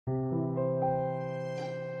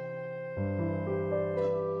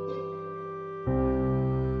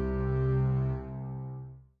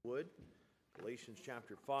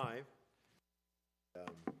chapter 5. I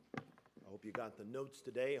hope you got the notes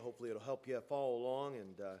today. Hopefully it'll help you follow along.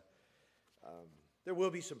 And there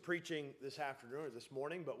will be some preaching this afternoon or this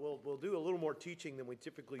morning, but we'll do a little more teaching than we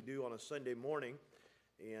typically do on a Sunday morning.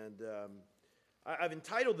 And I've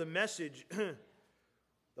entitled the message,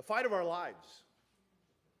 The Fight of Our Lives.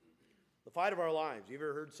 The fight of our lives. You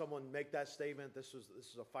ever heard someone make that statement? This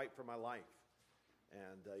is a fight for my life.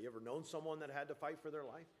 And you ever known someone that had to fight for their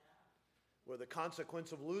life? Where the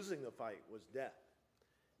consequence of losing the fight was death.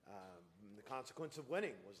 The consequence of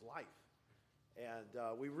winning was life.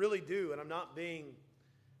 And we really do, and I'm not being,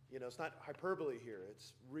 it's not hyperbole here.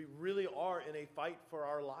 We really are in a fight for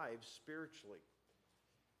our lives spiritually.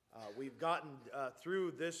 We've gotten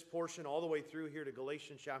through this portion all the way through here to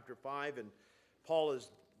Galatians chapter 5, and Paul has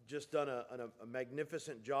just done a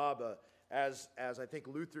magnificent job. As I think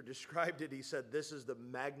Luther described it, he said, this is the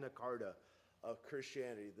Magna Carta of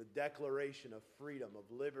Christianity, the declaration of freedom, of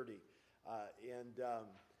liberty.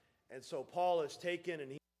 And so Paul has taken,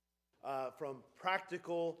 and he from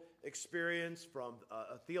practical experience, from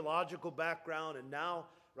a theological background, and now,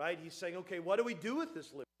 right, he's saying, okay, what do we do with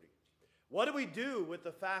this liberty? What do we do with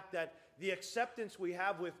the fact that the acceptance we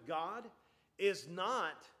have with God is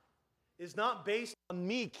not based on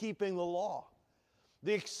me keeping the law?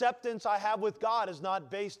 The acceptance I have with God is not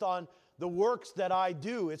based on the works that I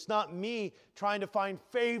do. It's not me trying to find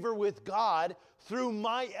favor with God through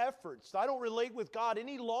my efforts. I don't relate with God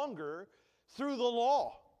any longer through the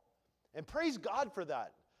law. And praise God for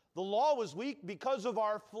that. The law was weak because of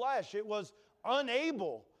our flesh. It was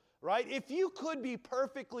unable, right? If you could be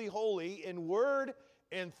perfectly holy in word,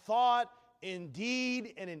 in thought, in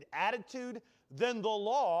deed, and in attitude, then the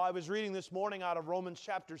law, I was reading this morning out of Romans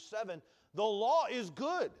chapter 7, the law is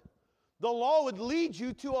good. The law would lead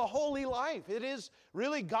you to a holy life. It is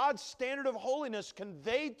really God's standard of holiness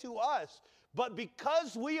conveyed to us. But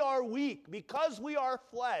because we are weak, because we are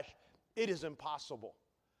flesh, it is impossible.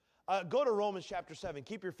 Go to Romans chapter 7.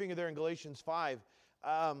 Keep your finger there in Galatians 5.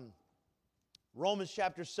 Romans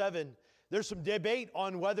chapter 7. There's some debate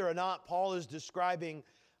on whether or not Paul is describing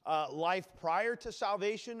life prior to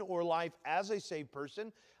salvation or life as a saved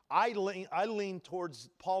person. I lean towards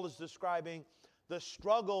Paul is describing the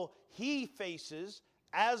struggle he faces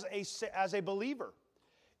as a believer.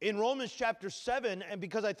 In Romans chapter 7, and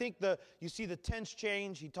because I think you see the tense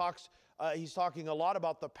change, he's talking a lot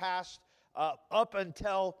about the past up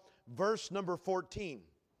until verse number 14,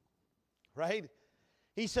 right?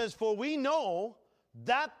 He says, for we know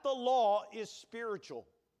that the law is spiritual,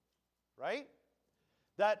 right?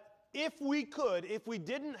 That if we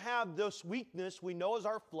didn't have this weakness we know as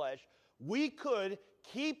our flesh, we could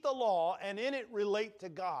keep the law and in it relate to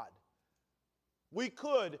God. We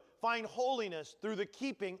could find holiness through the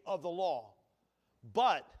keeping of the law.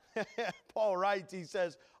 But, Paul writes, he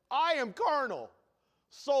says, I am carnal,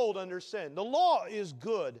 sold under sin. The law is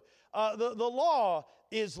good. The law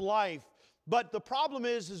is life. But the problem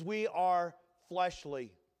is we are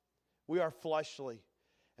fleshly. We are fleshly.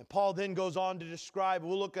 And Paul then goes on to describe,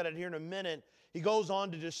 we'll look at it here in a minute, he goes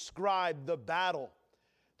on to describe the battle,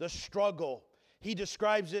 the struggle. He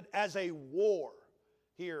describes it as a war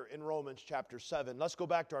here in Romans chapter 7. Let's go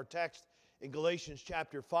back to our text in Galatians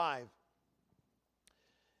chapter 5. And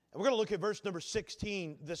we're going to look at verse number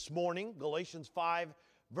 16 this morning, Galatians 5,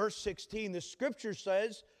 verse 16. The scripture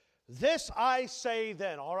says, this I say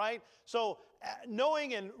then, all right? So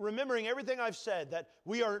knowing and remembering everything I've said, that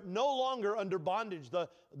we are no longer under bondage,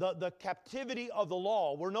 the captivity of the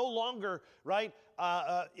law. We're no longer, right,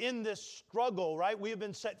 in this struggle, right? We have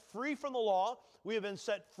been set free from the law. We have been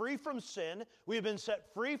set free from sin. We have been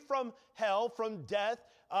set free from hell, from death.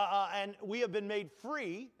 And we have been made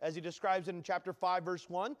free, as he describes it in chapter 5, verse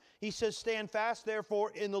 1. He says, stand fast,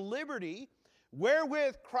 therefore, in the liberty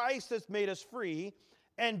wherewith Christ hath made us free,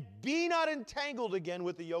 and be not entangled again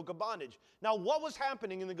with the yoke of bondage. Now, what was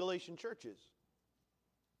happening in the Galatian churches?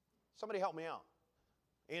 Somebody help me out.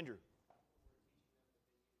 Andrew.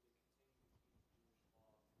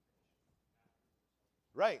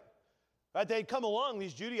 Right. They'd come along,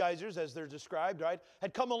 these Judaizers, as they're described, right,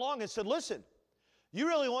 had come along and said, listen, you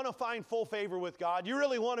really want to find full favor with God, you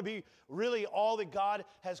really want to be really all that God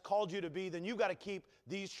has called you to be, then you've got to keep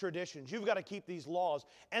these traditions. You've got to keep these laws.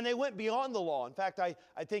 And they went beyond the law. In fact, I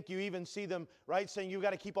think you even see them, right, saying you've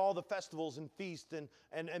got to keep all the festivals and feasts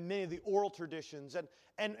and many of the oral traditions.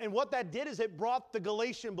 And what that did is it brought the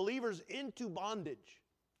Galatian believers into bondage.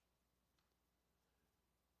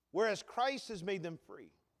 Whereas Christ has made them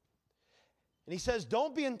free. And he says,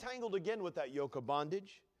 don't be entangled again with that yoke of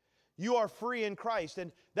bondage. You are free in Christ.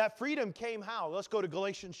 And that freedom came how? Let's go to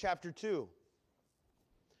Galatians chapter 2.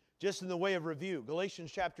 Just in the way of review,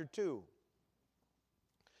 Galatians chapter 2.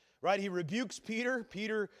 Right, he rebukes Peter.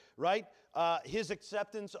 Peter, right, his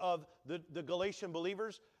acceptance of the Galatian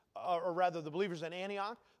believers, or rather the believers in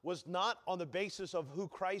Antioch, was not on the basis of who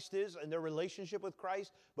Christ is and their relationship with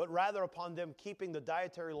Christ, but rather upon them keeping the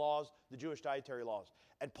dietary laws, the Jewish dietary laws.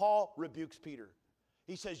 And Paul rebukes Peter.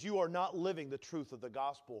 He says, you are not living the truth of the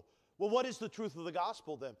gospel. Well, what is the truth of the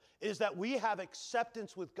gospel then? It is that we have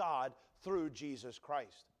acceptance with God through Jesus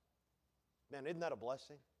Christ. Man, isn't that a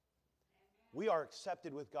blessing? We are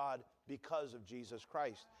accepted with God because of Jesus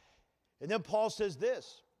Christ. And then Paul says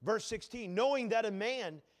this, verse 16, knowing that a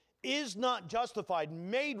man is not justified,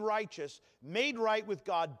 made righteous, made right with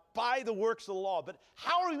God by the works of the law. But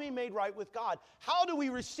how are we made right with God? How do we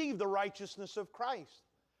receive the righteousness of Christ?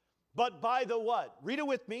 But by the what? Read it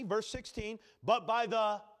with me, verse 16. But by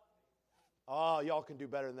the... Oh, y'all can do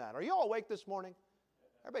better than that. Are you all awake this morning?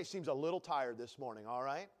 Everybody seems a little tired this morning, all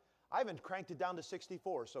right? I haven't cranked it down to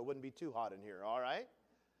 64, so it wouldn't be too hot in here, all right?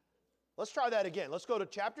 Let's try that again. Let's go to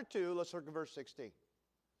chapter 2. Let's look at verse 16.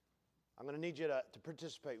 I'm going to need you to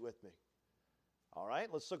participate with me. All right,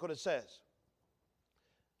 let's look what it says.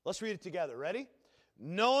 Let's read it together. Ready?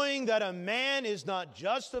 Knowing that a man is not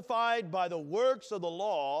justified by the works of the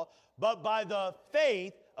law, but by the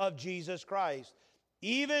faith of Jesus Christ.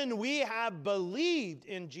 Even we have believed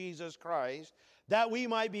in Jesus Christ, that we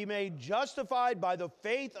might be made justified by the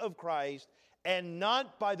faith of Christ, and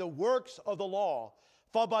not by the works of the law.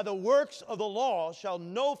 For by the works of the law shall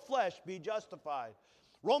no flesh be justified.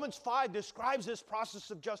 Romans 5 describes this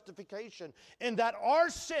process of justification in that our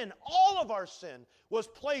sin, all of our sin, was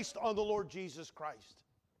placed on the Lord Jesus Christ.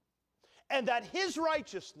 And that His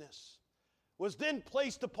righteousness was then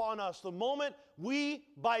placed upon us the moment we,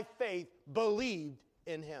 by faith, believed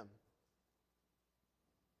in Him.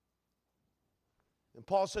 And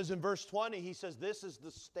Paul says in verse 20, he says, this is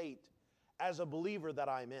the state as a believer that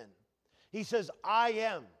I'm in. He says, I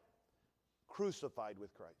am crucified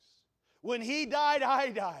with Christ. When He died, I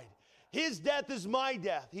died. His death is my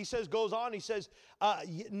death. He says, goes on, he says,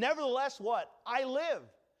 nevertheless, what? I live.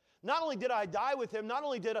 Not only did I die with Him, not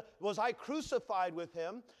only was I crucified with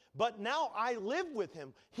Him, but now I live with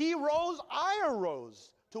Him. He rose, I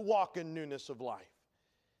arose to walk in newness of life.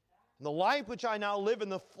 And the life which I now live in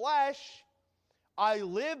the flesh, I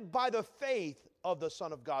live by the faith of the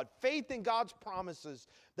Son of God. Faith in God's promises,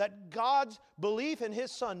 that God's belief in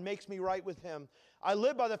His Son makes me right with Him. I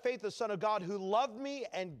live by the faith of the Son of God who loved me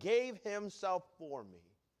and gave Himself for me.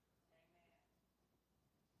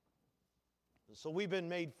 And so we've been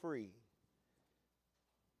made free.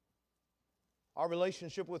 Our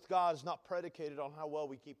relationship with God is not predicated on how well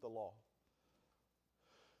we keep the law,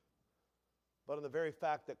 but on the very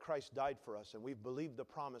fact that Christ died for us and we've believed the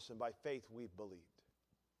promise, and by faith we've believed.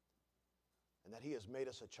 And that He has made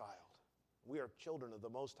us a child. We are children of the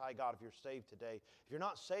Most High God if you're saved today. If you're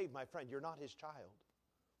not saved, my friend, you're not His child.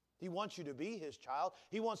 He wants you to be His child.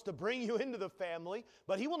 He wants to bring you into the family,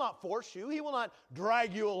 but He will not force you. He will not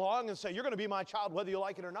drag you along and say, you're going to be my child whether you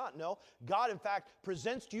like it or not. No, God, in fact,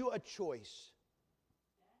 presents to you a choice.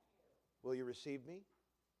 Will you receive me?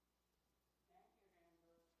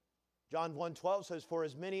 John 1:12 says, for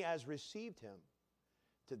as many as received Him,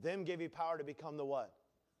 to them gave He power to become the what?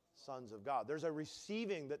 Sons of God. There's a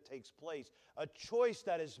receiving that takes place, a choice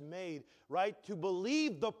that is made, right, to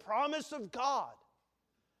believe the promise of God.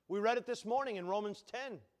 We read it this morning in Romans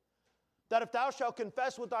 10, that if thou shalt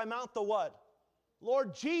confess with thy mouth the what?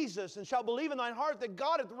 Lord Jesus, and shalt believe in thine heart that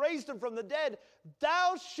God hath raised Him from the dead,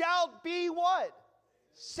 thou shalt be what?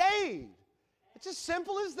 Saved. It's as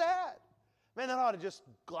simple as that. Man, that ought to just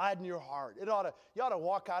gladden your heart. You ought to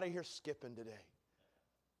walk out of here skipping today.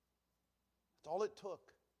 That's all it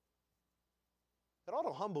took. It ought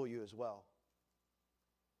to humble you as well.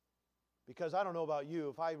 Because I don't know about you,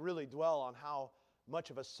 if I really dwell on how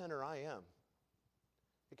much of a sinner I am,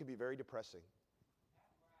 it can be very depressing.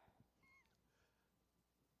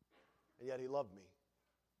 And yet He loved me.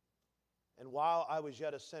 And while I was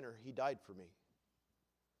yet a sinner, He died for me.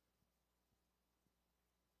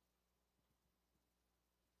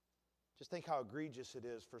 Just think how egregious it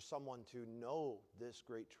is for someone to know this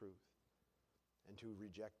great truth and to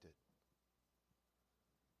reject it.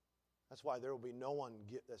 That's why there will be no one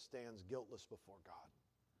that stands guiltless before God.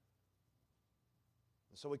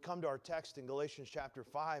 And so we come to our text in Galatians chapter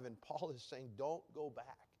 5, and Paul is saying, don't go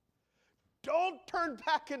back. Don't turn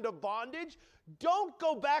back into bondage. Don't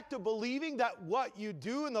go back to believing that what you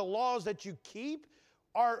do and the laws that you keep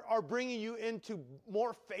are bringing you into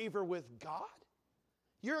more favor with God.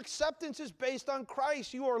 Your acceptance is based on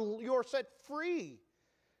Christ. You are set free.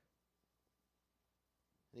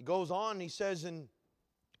 And he goes on, he says in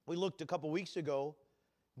We looked a couple weeks ago.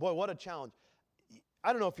 Boy, what a challenge.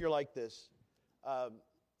 I don't know if you're like this,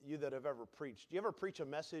 you that have ever preached. Do you ever preach a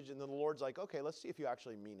message and then the Lord's like, okay, let's see if you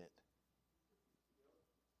actually mean it?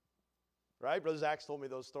 Right? Brother Zach's told me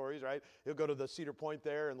those stories, right? He'll go to the Cedar Point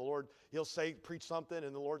there and the Lord, he'll preach something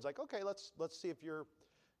and the Lord's like, okay, let's see if you're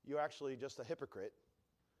actually just a hypocrite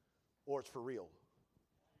or it's for real.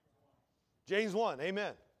 James 1,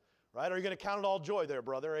 amen. Right? Are you going to count it all joy there,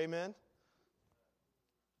 brother? Amen.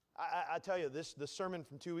 I tell you, the sermon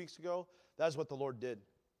from 2 weeks ago, that's what the Lord did.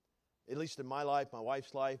 At least in my life, my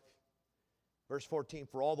wife's life. Verse 14,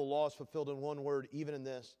 for all the law is fulfilled in one word, even in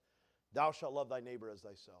this, thou shalt love thy neighbor as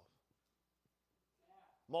thyself.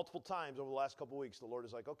 Multiple times over the last couple weeks, the Lord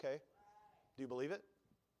is like, okay, do you believe it?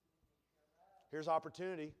 Here's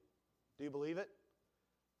opportunity. Do you believe it?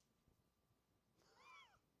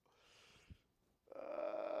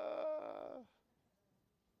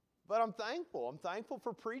 But I'm thankful. I'm thankful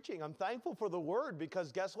for preaching. I'm thankful for the word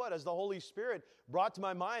because guess what? As the Holy Spirit brought to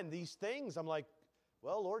my mind these things, I'm like,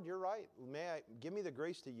 well, Lord, you're right. Give me the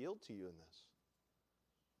grace to yield to you in this.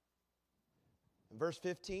 In verse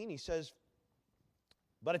 15, he says,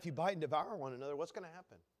 but if you bite and devour one another, what's going to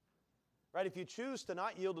happen? Right? If you choose to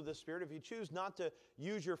not yield to the Spirit, if you choose not to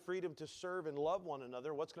use your freedom to serve and love one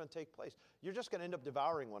another, what's going to take place? You're just going to end up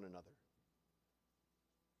devouring one another.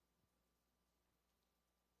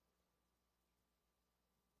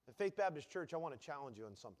 At Faith Baptist Church, I want to challenge you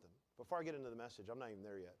on something. Before I get into the message, I'm not even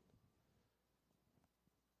there yet.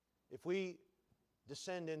 If we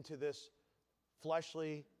descend into this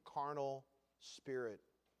fleshly, carnal spirit,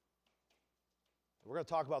 we're going to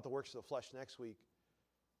talk about the works of the flesh next week.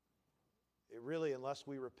 It really, unless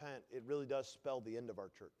we repent, it really does spell the end of our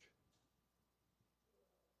church.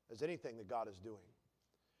 As anything that God is doing,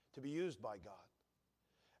 to be used by God.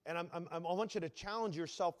 And I want you to challenge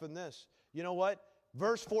yourself in this. You know what?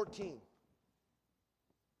 Verse 14.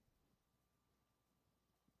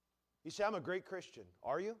 You say, I'm a great Christian.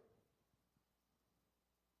 Are you?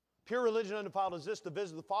 Pure religion undefiled is this, to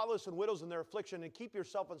visit the fatherless and widows in their affliction and keep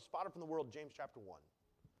yourself unspotted from the world, James chapter 1.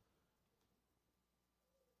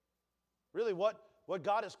 Really, what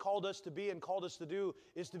God has called us to be and called us to do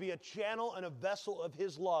is to be a channel and a vessel of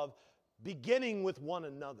His love, beginning with one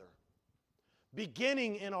another,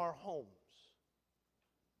 beginning in our homes.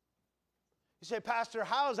 You say, Pastor,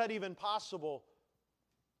 how is that even possible?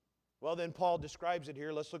 Well, then Paul describes it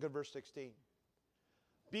here. Let's look at verse 16.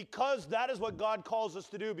 Because that is what God calls us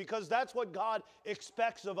to do, because that's what God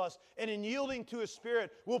expects of us. And in yielding to His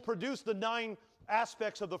Spirit, will produce the 9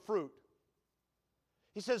 aspects of the fruit.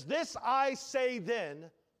 He says, this I say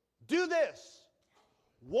then, do this,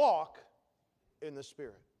 walk in the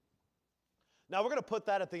Spirit. Now, we're going to put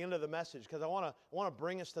that at the end of the message because I want to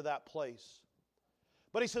bring us to that place.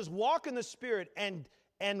 But he says, walk in the Spirit and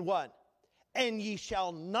what? And ye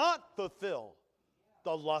shall not fulfill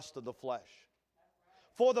the lust of the flesh.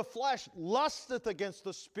 For the flesh lusteth against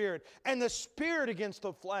the Spirit, and the Spirit against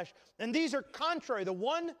the flesh. And these are contrary, the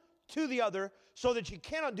one to the other, so that you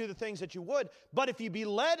cannot do the things that you would. But if ye be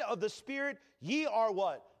led of the Spirit, ye are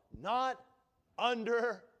what? Not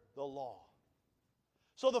under the law.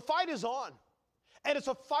 So the fight is on. And it's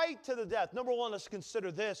a fight to the death. Number one, let's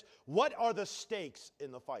consider this. What are the stakes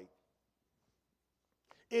in the fight?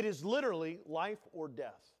 It is literally life or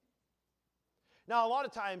death. Now, a lot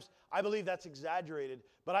of times, I believe that's exaggerated,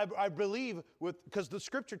 but I believe, because the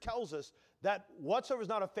Scripture tells us that whatsoever is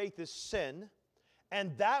not of faith is sin,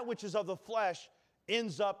 and that which is of the flesh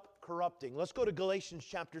ends up corrupting. Let's go to Galatians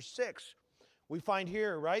chapter 6. We find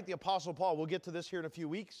here, right, the Apostle Paul, we'll get to this here in a few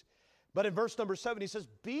weeks, but in verse number 7, he says,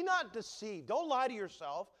 be not deceived. Don't lie to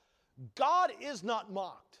yourself. God is not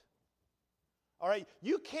mocked. All right?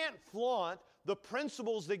 You can't flaunt the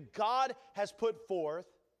principles that God has put forth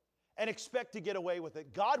and expect to get away with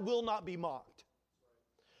it. God will not be mocked.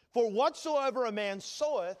 For whatsoever a man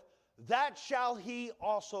soweth, that shall he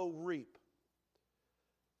also reap.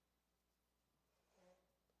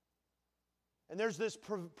 And there's this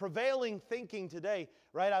prevailing thinking today,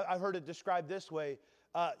 right? I've heard it described this way.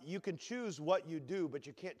 You can choose what you do, but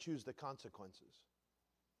you can't choose the consequences.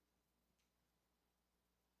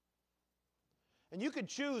 And you can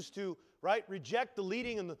choose to, right, reject the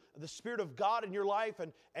leading and the Spirit of God in your life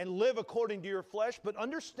and live according to your flesh, but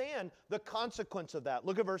understand the consequence of that.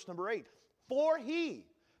 Look at verse number 8. For he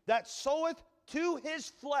that soweth to his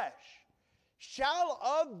flesh shall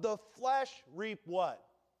of the flesh reap what?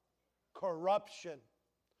 Corruption.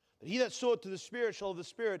 But he that soweth to the Spirit shall of the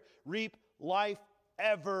Spirit reap life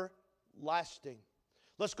everlasting.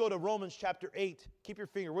 Let's go to Romans chapter 8. Keep your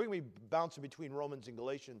finger. We're going to be bouncing between Romans and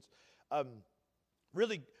Galatians.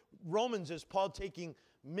 Really, Romans is Paul taking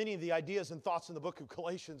many of the ideas and thoughts in the book of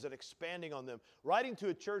Galatians and expanding on them, writing to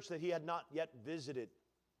a church that he had not yet visited.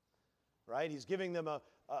 Right? He's giving them a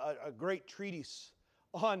great treatise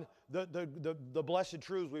on the blessed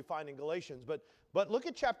truths we find in Galatians. But look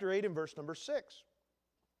at chapter 8 and verse number 6.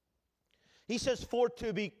 He says, for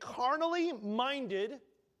to be carnally minded,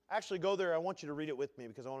 actually go there, I want you to read it with me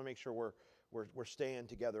because I want to make sure we're staying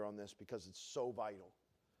together on this because it's so vital.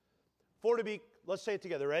 For to be, let's say it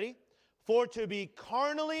together, ready? For to be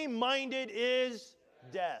carnally minded is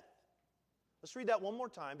death. Let's read that one more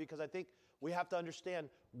time because I think we have to understand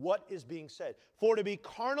what is being said. For to be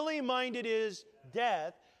carnally minded is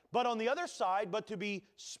death, but on the other side, but to be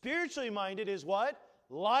spiritually minded is what?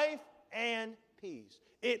 Life and peace.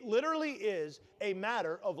 It literally is a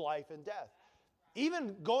matter of life and death.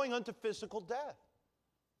 Even going unto physical death.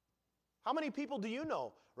 How many people do you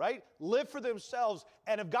know, right, live for themselves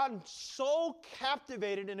and have gotten so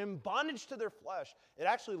captivated and in bondage to their flesh, it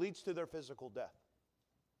actually leads to their physical death.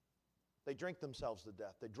 They drink themselves to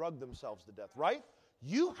death. They drug themselves to death, right?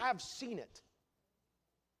 You have seen it.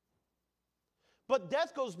 But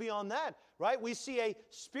death goes beyond that, right? We see a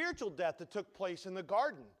spiritual death that took place in the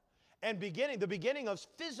garden. And the beginning of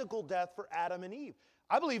physical death for Adam and Eve.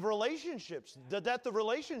 I believe relationships, the death of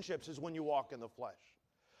relationships is when you walk in the flesh.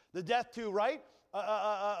 The death to, right?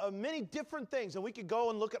 Many different things. And we could go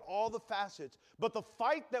and look at all the facets. But the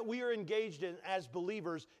fight that we are engaged in as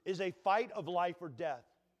believers is a fight of life or death.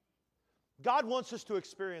 God wants us to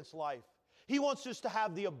experience life. He wants us to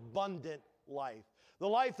have the abundant life. The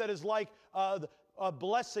life that is like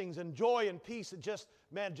blessings and joy and peace.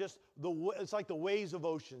 It's like the waves of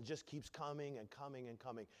ocean. Just keeps coming and coming and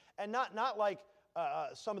coming. And not like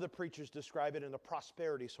some of the preachers describe it in a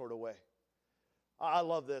prosperity sort of way. I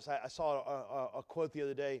love this. I saw a quote the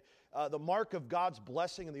other day. The mark of God's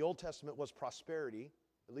blessing in the Old Testament was prosperity.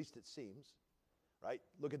 At least it seems. Right?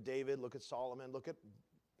 Look at David. Look at Solomon. Look at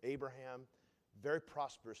Abraham. Very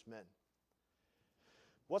prosperous men.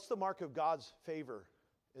 What's the mark of God's favor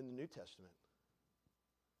in the New Testament?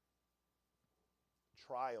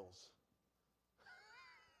 Trials.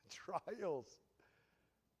 Trials.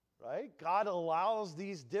 Right? God allows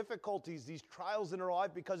these difficulties, these trials in our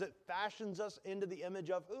life because it fashions us into the image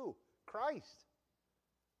of who? Christ.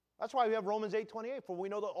 That's why we have Romans 8:28. For we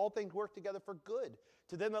know that all things work together for good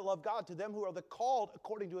to them that love God, to them who are the called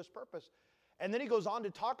according to His purpose. And then he goes on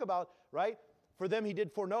to talk about, right? For them He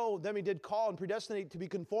did foreknow, them He did call and predestinate to be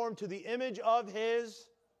conformed to the image of His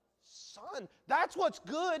Son. That's what's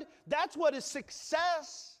good. That's what is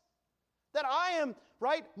success. That I am,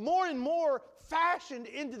 right, more and more fashioned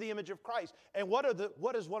into the image of Christ. And what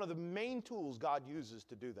is one of the main tools God uses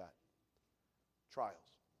to do that? Trials.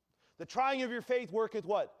 The trying of your faith worketh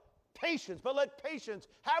what? Patience. But let patience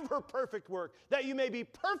have her perfect work, that you may be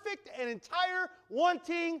perfect and entire,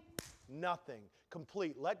 wanting nothing.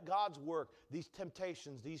 Complete. Let God's work, these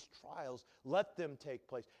temptations, these trials, let them take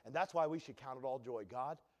place. And that's why we should count it all joy.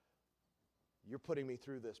 God, you're putting me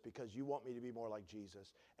through this because you want me to be more like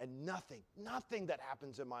Jesus. And nothing that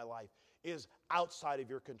happens in my life is outside of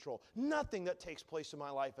your control. Nothing that takes place in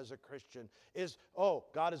my life as a Christian is, oh,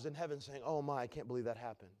 God is in heaven saying, oh my, I can't believe that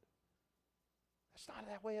happened. It's not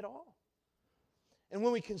that way at all. And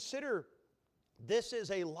when we consider this is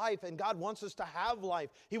a life, and God wants us to have life.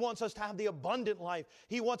 He wants us to have the abundant life.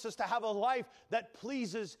 He wants us to have a life that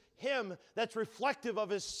pleases Him, that's reflective of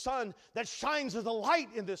His Son, that shines as a light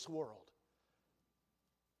in this world.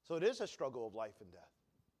 So it is a struggle of life and death.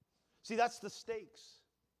 See, that's the stakes.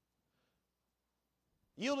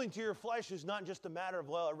 Yielding to your flesh is not just a matter of,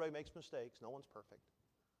 well, everybody makes mistakes. No one's perfect.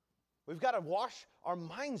 We've got to wash our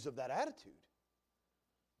minds of that attitude,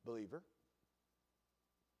 believer.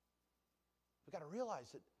 We've got to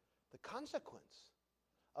realize that the consequence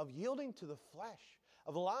of yielding to the flesh,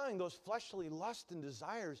 of allowing those fleshly lusts and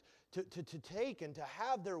desires to take and to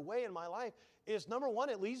have their way in my life is, number one,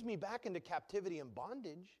 it leads me back into captivity and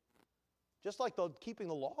bondage, just like keeping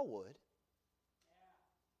the law would.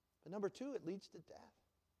 But number two, it leads to death.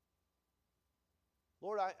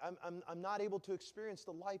 Lord, I'm not able to experience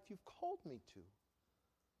the life you've called me to.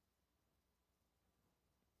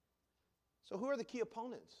 So who are the key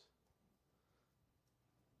opponents?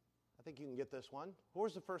 I think you can get this one.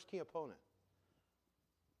 Who's the first key opponent?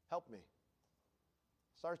 Help me.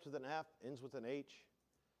 Starts with an F, ends with an H.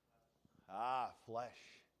 Flesh.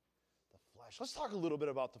 The flesh. Let's talk a little bit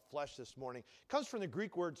about the flesh this morning. It comes from the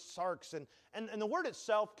Greek word sarx, and the word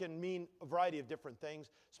itself can mean a variety of different things,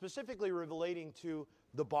 specifically relating to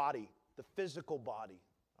the body, the physical body,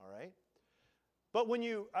 all right? But when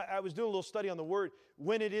I was doing a little study on the word,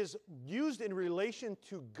 when it is used in relation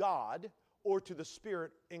to God or to the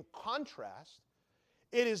Spirit in contrast,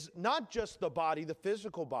 It is not just the body, the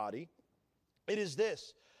physical body. It is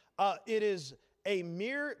this. It is the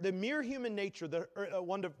mere human nature.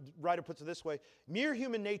 One writer puts it this way: mere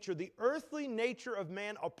human nature, the earthly nature of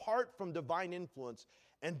man apart from divine influence,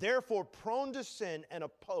 and therefore prone to sin and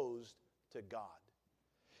opposed to God.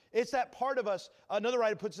 It's that part of us, another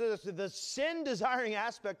writer puts it this, the sin-desiring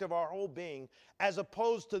aspect of our whole being as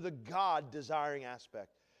opposed to the God-desiring aspect.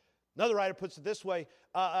 Another writer puts it this way,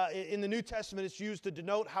 in the New Testament it's used to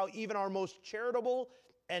denote how even our most charitable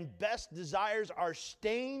and best desires are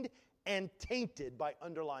stained and tainted by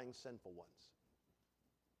underlying sinful ones.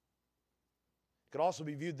 It could also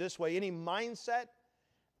be viewed this way: any mindset,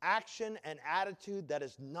 action, and attitude that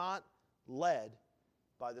is not led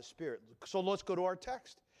by the Spirit. So let's go to our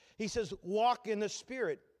text. He says, walk in the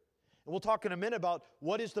Spirit. And we'll talk in a minute about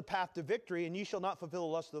what is the path to victory. And ye shall not fulfill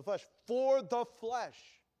the lust of the flesh. For the flesh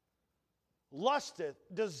lusteth,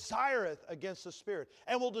 desireth against the Spirit.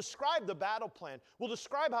 And we'll describe the battle plan. We'll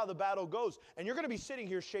describe how the battle goes. And you're going to be sitting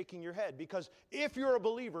here shaking your head, because if you're a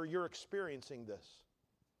believer, you're experiencing this.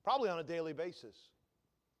 Probably on a daily basis.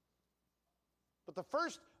 But the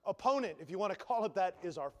first opponent, if you want to call it that,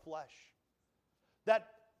 is our flesh. That,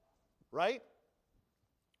 right?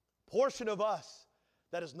 Portion of us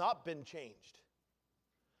that has not been changed,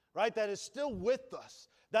 right? That is still with us,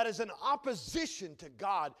 that is in opposition to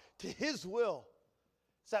God, to His will.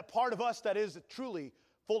 It's that part of us that is truly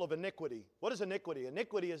full of iniquity. What is iniquity?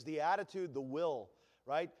 Iniquity is the attitude, the will,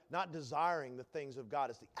 right? Not desiring the things of God.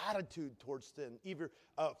 It's the attitude towards sin, either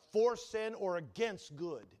for sin or against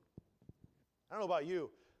good. I don't know about you.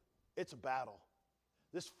 It's a battle.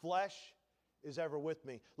 This flesh is ever with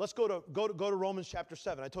me. Let's go to Romans chapter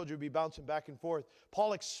 7. I told you we'd be bouncing back and forth.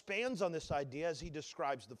 Paul expands on this idea as he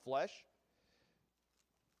describes the flesh.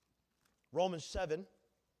 Romans 7.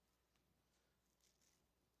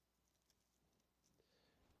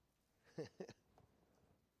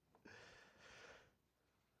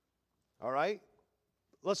 All right.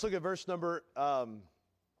 Let's look at verse number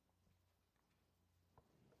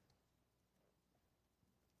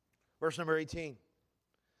 18.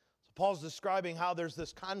 Paul's describing how there's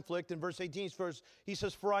this conflict. In verse 18, he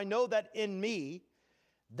says, for I know that in me,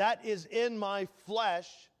 that is in my flesh,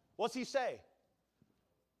 what's he say?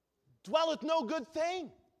 Dwelleth no good thing.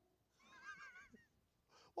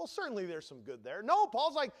 Well, certainly there's some good there. No,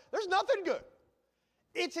 Paul's like, there's nothing good.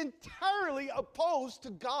 It's entirely opposed to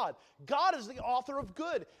God. God is the author of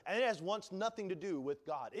good, and it has wants nothing to do with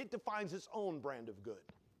God. It defines its own brand of good,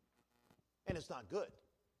 and it's not good.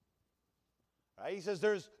 Right? He says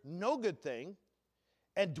there's no good thing,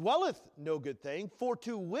 and dwelleth no good thing, for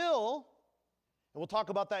to will, and we'll talk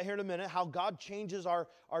about that here in a minute, how God changes our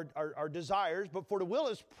desires, but for to will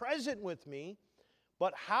is present with me,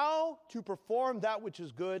 but how to perform that which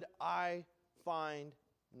is good I find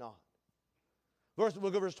not. We'll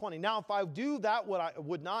go to verse 20. Now if I do that what I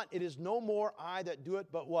would not, it is no more I that do it,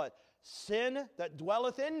 but what? Sin that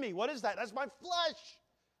dwelleth in me. What is that? That's my flesh.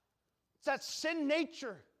 It's that sin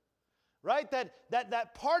nature. Right?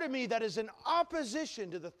 That part of me that is in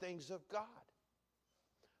opposition to the things of God.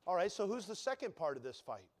 All right, so who's the second part of this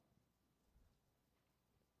fight?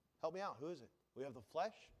 Help me out. Who is it? We have the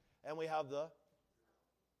flesh and we have the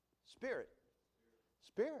spirit.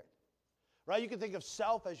 Spirit. Right? You can think of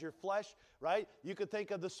self as your flesh, right? You could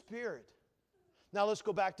think of the spirit. Now let's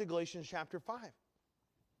go back to Galatians chapter 5.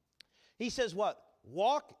 He says what?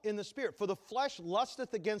 Walk in the Spirit, for the flesh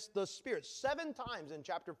lusteth against the Spirit. 7 times in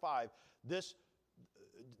chapter 5,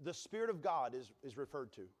 the Spirit of God is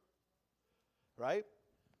referred to. Right?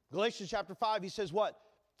 Galatians chapter 5, he says what?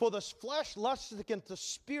 For the flesh lusteth against the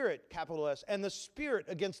Spirit, capital S, and the Spirit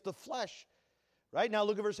against the flesh. Right? Now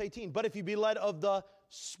look at verse 18. But if you be led of the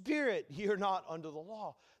Spirit, ye are not under the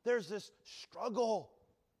law. There's this struggle.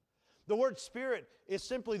 The word Spirit is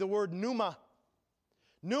simply the word pneuma.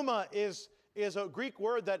 Pneuma is a Greek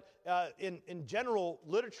word that in general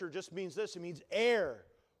literature just means this. It means air,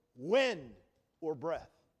 wind, or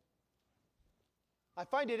breath. I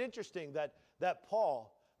find it interesting that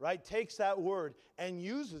Paul, right, takes that word and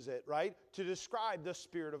uses it, right, to describe the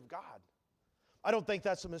Spirit of God. I don't think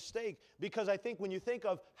that's a mistake, because I think when you think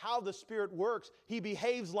of how the Spirit works, He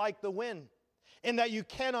behaves like the wind, in that you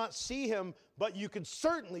cannot see Him, but you can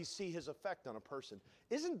certainly see His effect on a person.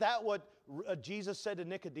 Isn't that what Jesus said to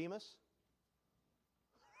Nicodemus?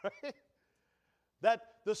 Right? That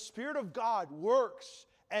the Spirit of God works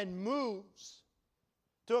and moves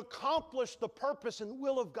to accomplish the purpose and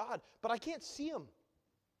will of God. But I can't see Him.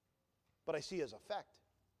 But I see His effect.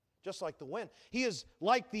 Just like the wind. He is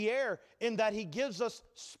like the air in that He gives us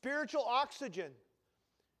spiritual oxygen.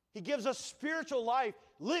 He gives us spiritual life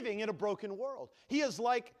living in a broken world. He is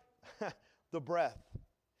like the breath,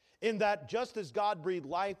 in that just as God breathed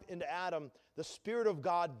life into Adam, the Spirit of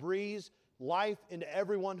God breathes life into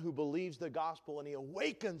everyone who believes the gospel, and He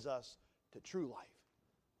awakens us to true life,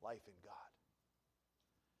 life in God.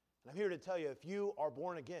 And I'm here to tell you, if you are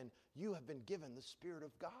born again, you have been given the Spirit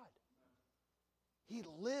of God. He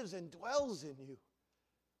lives and dwells in you.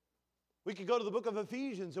 We could go to the book of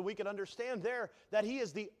Ephesians and we could understand there that He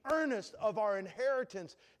is the earnest of our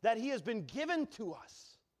inheritance, that He has been given to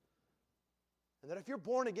us. And that if you're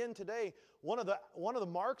born again today, one of the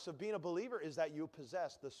marks of being a believer is that you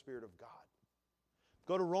possess the Spirit of God.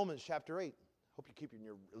 Go to Romans chapter 8. Hope you're keeping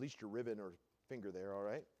at least your ribbon or finger there, all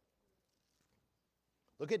right?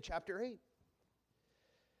 Look at chapter 8.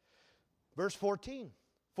 Verse 14.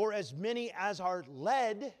 For as many as are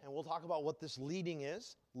led, and we'll talk about what this leading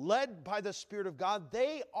is, led by the Spirit of God,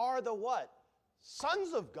 they are the what?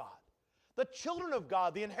 Sons of God. The children of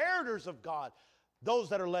God, the inheritors of God. Those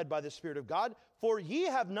that are led by the Spirit of God. For ye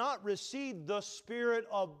have not received the spirit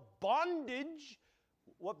of bondage.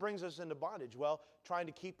 What brings us into bondage? Well, trying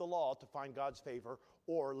to keep the law to find God's favor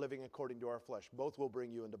or living according to our flesh. Both will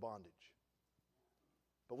bring you into bondage.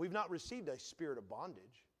 But we've not received a spirit of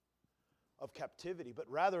bondage, of captivity, but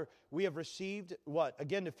rather we have received what?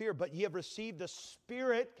 Again, to fear. But ye have received the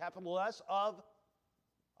Spirit, capital S, of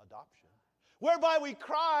adoption, whereby we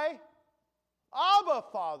cry, Abba,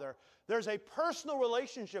 Father. There's a personal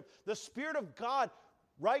relationship. The Spirit of God,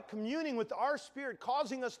 right, communing with our spirit,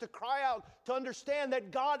 causing us to cry out, to understand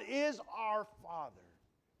that God is our Father.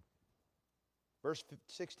 Verse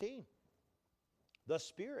 16. The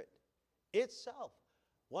Spirit itself.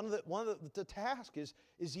 One of the task is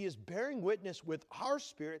He is bearing witness with our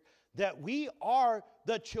spirit that we are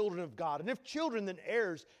the children of God. And if children, then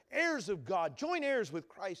heirs, heirs of God, joint heirs with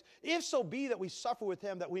Christ. If so be that we suffer with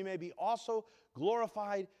Him, that we may be also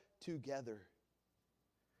glorified together.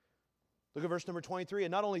 Look at verse number 23.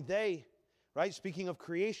 And not only they, right, speaking of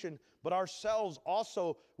creation, but ourselves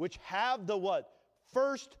also, which have the what?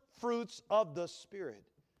 First fruits of the Spirit.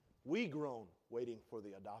 We groan, waiting for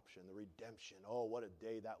the adoption, the redemption. Oh, what a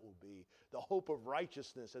day that will be. The hope of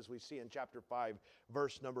righteousness, as we see in chapter 5,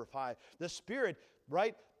 verse number 5. The Spirit,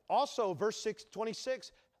 right, also, verse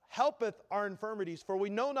 26, helpeth our infirmities, for we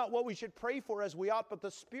know not what we should pray for as we ought, but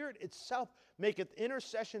the Spirit itself maketh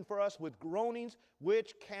intercession for us with groanings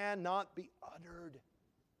which cannot be uttered.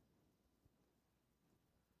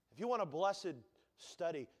 If you want a blessed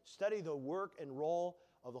study, study the work and role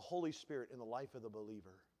of the Holy Spirit in the life of the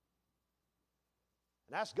believer.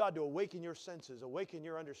 And ask God to awaken your senses, awaken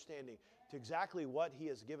your understanding to exactly what He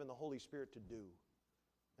has given the Holy Spirit to do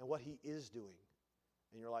and what He is doing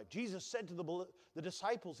in your life. Jesus said to the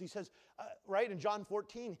disciples, He says, right in John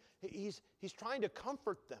 14, He's trying to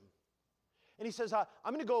comfort them. And He says, I'm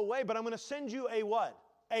going to go away, but I'm going to send you a what?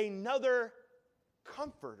 Another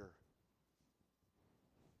comforter.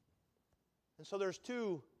 And so there's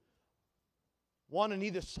two, one on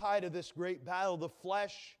either side of this great battle, the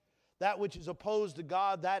flesh, that which is opposed to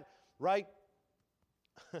God, that, right,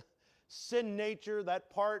 sin nature, that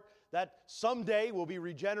part that someday will be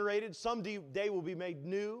regenerated, someday will be made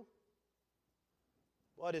new.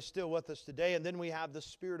 What is still with us today? And then we have the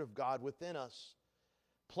Spirit of God within us,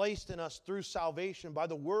 placed in us through salvation by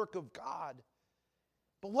the work of God.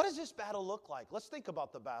 But what does this battle look like? Let's think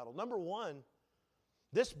about the battle. Number one,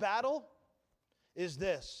 this battle is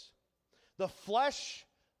this. The flesh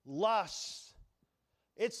lusts.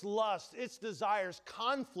 Its lust, its desires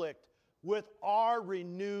conflict with our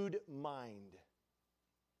renewed mind.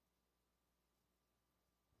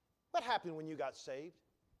 What happened when you got saved?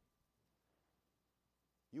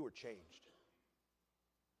 You were changed.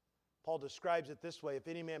 Paul describes it this way: if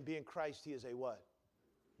any man be in Christ, he is a what?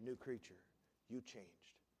 New creature. You changed.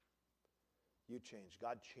 You changed.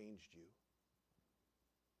 God changed you.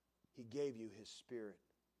 He gave you His Spirit.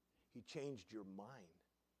 He changed your mind,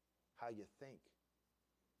 how you think.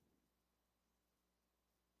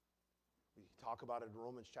 We talk about it in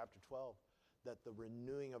Romans chapter 12, that the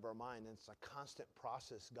renewing of our mind, and it's a constant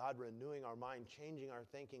process, God renewing our mind, changing our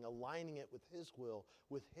thinking, aligning it with His will,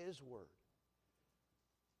 with His Word.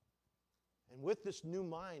 And with this new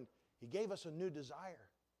mind, He gave us a new desire.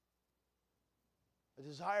 A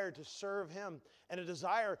desire to serve Him, and a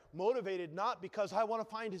desire motivated not because I want to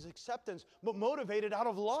find His acceptance, but motivated out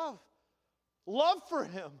of love. Love for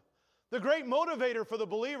Him. The great motivator for the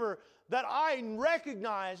believer, that I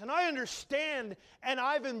recognize and I understand and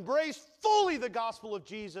I've embraced fully the gospel of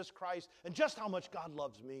Jesus Christ and just how much God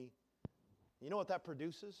loves me. You know what that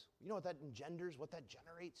produces? You know what that engenders, what that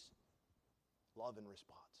generates? Love and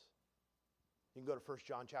response. You can go to 1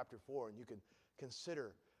 John chapter 4 and you can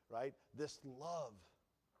consider, right, this love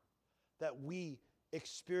that we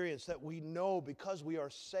experience, that we know because we are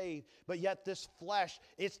saved. But yet this flesh,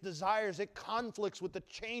 its desires, it conflicts with the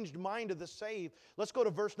changed mind of the saved. Let's go to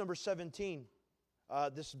verse number 17.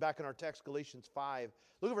 This is back in our text, Galatians 5.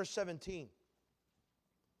 Look at verse 17.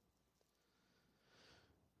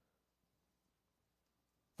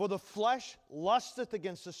 For the flesh lusteth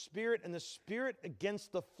against the Spirit, and the Spirit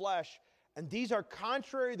against the flesh. And these are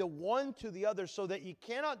contrary the one to the other, so that ye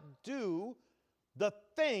cannot do the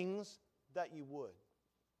things that you would.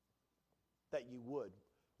 That you would.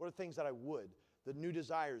 What are the things that I would? The new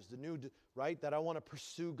desires, right? That I want to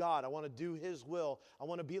pursue God. I want to do His will. I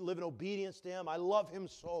want to live in obedience to Him. I love Him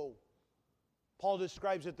so. Paul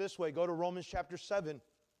describes it this way. Go to Romans chapter 7.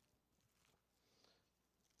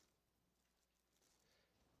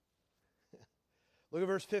 Look at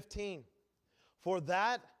verse 15. For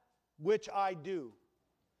that which I do,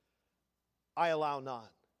 I allow not.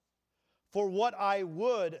 For what I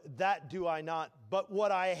would, that do I not. But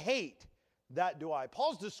what I hate, that do I.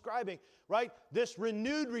 Paul's describing, right, this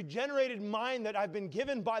renewed, regenerated mind that I've been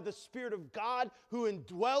given by the Spirit of God who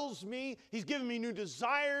indwells me. He's given me new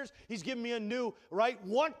desires. He's given me a new, right,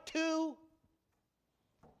 want to.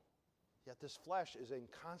 Yet this flesh is in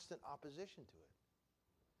constant opposition to it.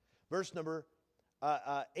 Verse number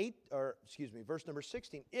verse number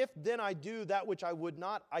 16. If then I do that which I would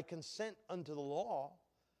not, I consent unto the law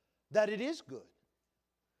that it is good.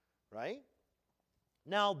 Right?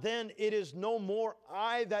 Now then it is no more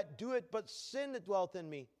I that do it, but sin that dwelleth in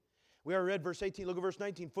me. We already read verse 18. Look at verse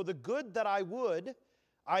 19. For the good that I would,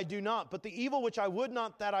 I do not, but the evil which I would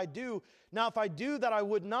not, that I do. Now if I do that I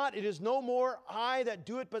would not, it is no more I that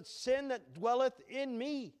do it, but sin that dwelleth in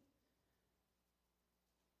me.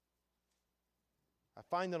 I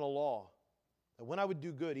find in a law that when I would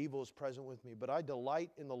do good, evil is present with me, but I delight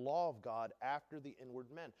in the law of God after the inward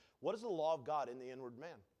man. What is the law of God in the inward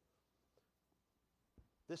man?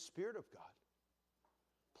 The Spirit of God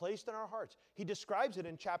placed in our hearts. He describes it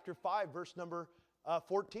in chapter 5, verse number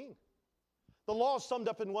 14. The law is summed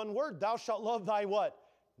up in one word. Thou shalt love thy what?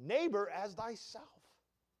 Neighbor as thyself.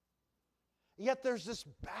 Yet there's this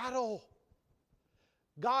battle.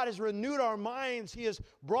 God has renewed our minds. He has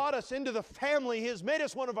brought us into the family. He has made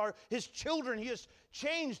us one of His children. He has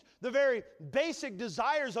changed the very basic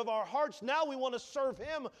desires of our hearts. Now we want to serve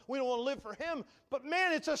Him. We don't want to live for Him. But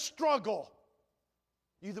man, it's a struggle.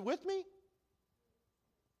 You with me?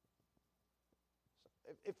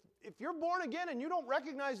 If you're born again and you don't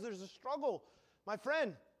recognize there's a struggle, my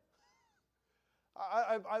friend,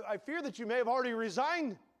 I fear that you may have already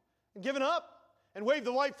resigned and given up and waved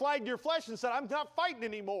the white flag to your flesh and said, I'm not fighting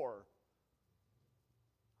anymore.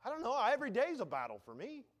 I don't know. Every day is a battle for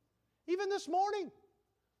me. Even this morning.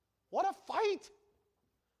 What a fight.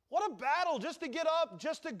 What a battle just to get up,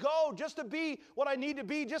 just to go, just to be what I need to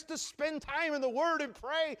be, just to spend time in the Word and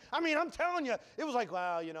pray. I mean, I'm telling you, it was like,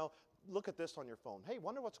 well, look at this on your phone. Hey,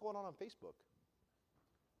 wonder what's going on Facebook.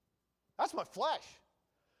 That's my flesh.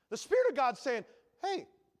 The Spirit of God's saying, hey,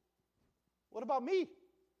 what about me?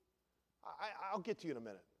 I'll get to you in a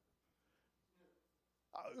minute.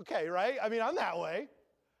 Okay, right? I mean, I'm that way.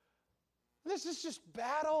 This is just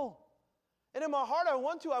battle. And in my heart,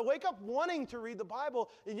 I wake up wanting to read the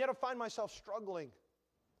Bible, and yet I find myself struggling.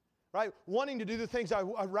 Right? Wanting to do the things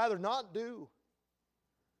I'd rather not do.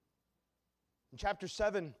 In chapter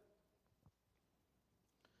 7,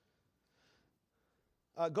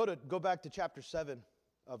 go back to chapter 7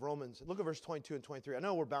 of Romans. Look at verse 22 and 23. I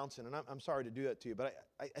know we're bouncing, and I'm sorry to do that to you, but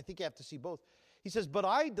I think you have to see both. He says, but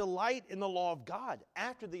I delight in the law of God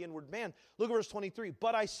after the inward man. Look at verse 23.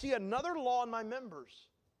 But I see another law in my members,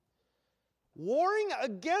 warring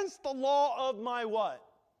against the law of my what?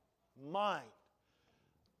 Mind.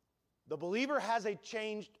 The believer has a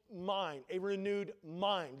changed mind, a renewed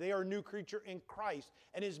mind. They are a new creature in Christ,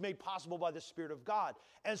 and it is made possible by the Spirit of God.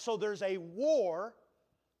 And so there's a war,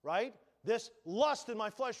 right? This lust in my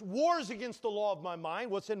flesh wars against the law of my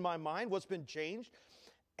mind, what's in my mind, what's been changed,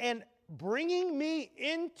 and bringing me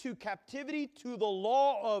into captivity to the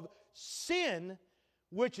law of sin,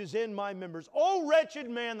 which is in my members. O wretched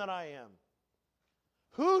man that I am,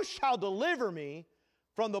 who shall deliver me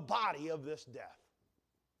from the body of this death?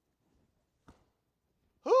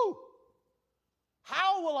 Who?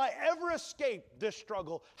 How will I ever escape this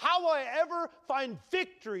struggle? How will I ever find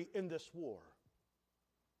victory in this war?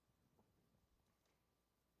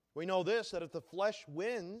 We know this, that if the flesh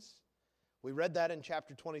wins, we read that in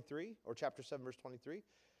chapter 23, or chapter 7, verse 23,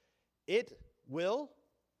 it will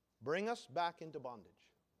bring us back into bondage.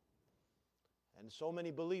 And so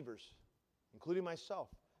many believers, including myself,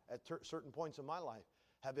 at certain points in my life,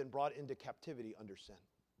 have been brought into captivity under sin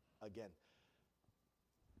again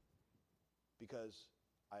because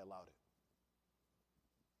I allowed it.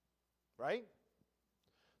 Right?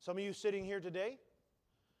 Some of you sitting here today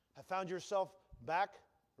have found yourself back,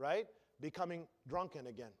 right, becoming drunken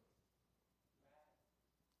again.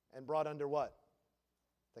 And brought under what?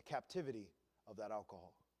 The captivity of that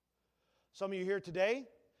alcohol. Some of you here today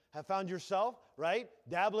have found yourself, right,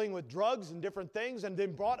 dabbling with drugs and different things and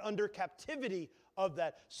been brought under captivity of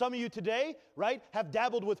that. Some of you today, right, have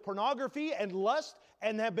dabbled with pornography and lust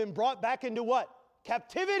and have been brought back into what?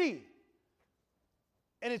 Captivity.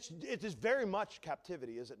 And it is very much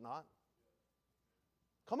captivity, is it not?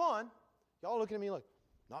 Come on. Y'all looking at me like,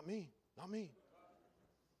 not me, not me.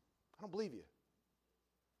 I don't believe you.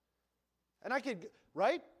 And I could,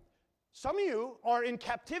 right? Some of you are in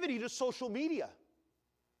captivity to social media.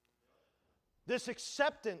 This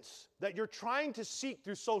acceptance that you're trying to seek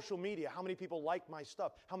through social media. How many people like my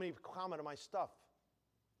stuff? How many comment on my stuff?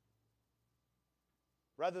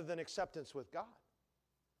 Rather than acceptance with God.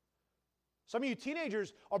 Some of you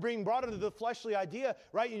teenagers are being brought into the fleshly idea,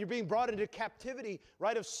 right? And you're being brought into captivity,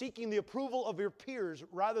 right, of seeking the approval of your peers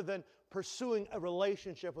rather than pursuing a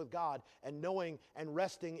relationship with God and knowing and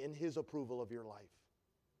resting in His approval of your life.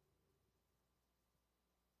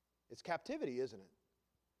 It's captivity, isn't it?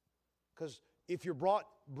 Because if you're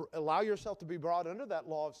allow yourself to be brought under that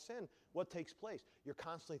law of sin, what takes place? You're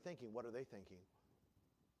constantly thinking, what are they thinking?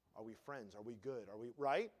 Are we friends? Are we good? Are we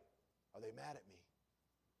right? Are they mad at me?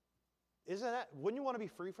 Wouldn't you want to be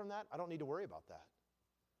free from that? I don't need to worry about that.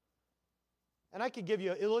 And I could give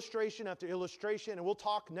you illustration after illustration, and we'll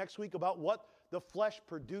talk next week about what the flesh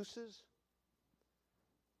produces.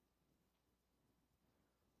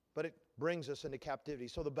 But it brings us into captivity.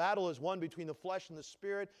 So the battle is one between the flesh and the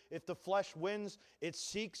spirit. If the flesh wins, it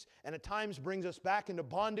seeks and at times brings us back into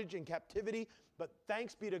bondage and captivity. But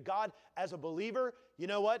thanks be to God, as a believer, you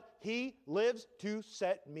know what? He lives to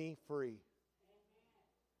set me free.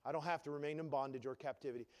 I don't have to remain in bondage or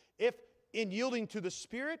captivity. If in yielding to the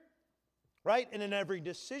Spirit, right, and in every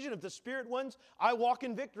decision, if the Spirit wins, I walk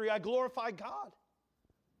in victory. I glorify God.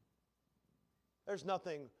 There's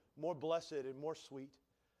nothing more blessed and more sweet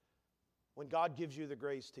when God gives you the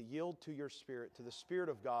grace to yield to your spirit, to the Spirit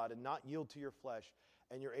of God, and not yield to your flesh,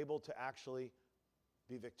 and you're able to actually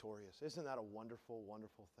be victorious. Isn't that a wonderful,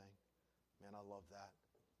 wonderful thing? Man, I love that.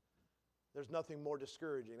 There's nothing more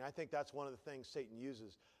discouraging. I think that's one of the things Satan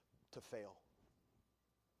uses to fail.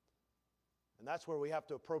 And that's where we have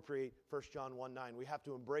to appropriate 1 John 1:9. We have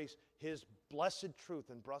to embrace His blessed truth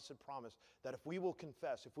and blessed promise that if we will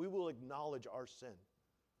confess, if we will acknowledge our sin,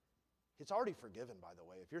 it's already forgiven, by the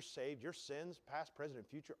way. If you're saved, your sins, past, present, and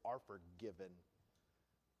future, are forgiven.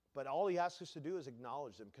 But all He asks us to do is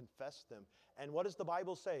acknowledge them, confess them. And what does the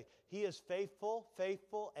Bible say? He is faithful,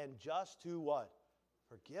 and just to what?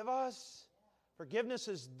 Forgive us. Forgiveness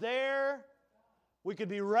is there. We can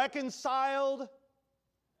be reconciled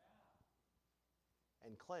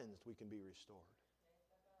and cleansed. We can be restored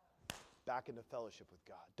back into fellowship with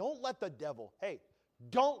God. Don't let the devil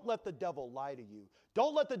lie to you.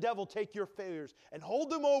 Don't let the devil take your failures and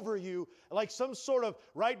hold them over you like some sort of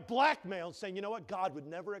blackmail, saying, you know what, God would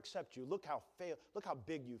never accept you. Look how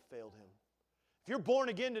big you failed Him. If you're born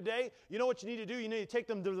again today, you know what you need to do? You need to take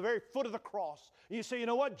them to the very foot of the cross. And you say, you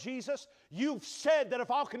know what, Jesus, you've said that if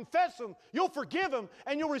I'll confess them, you'll forgive them,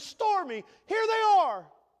 and you'll restore me. Here they are.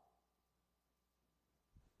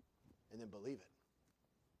 And then believe it.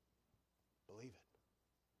 Believe it.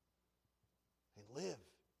 And live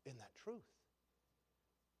in that truth.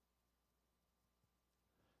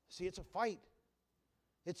 See, it's a fight.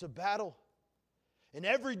 It's a battle. In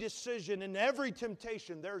every decision, in every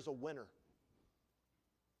temptation, there's a winner.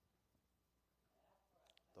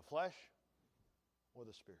 The flesh or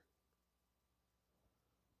the Spirit.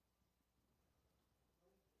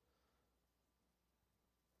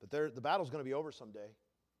 But the battle's going to be over someday.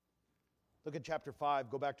 Look at chapter 5.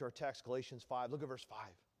 Go back to our text, Galatians 5. Look at verse 5.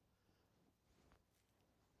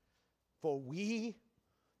 For we,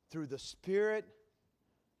 through the Spirit,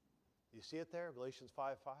 you see it there, Galatians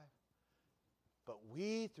 5:5? But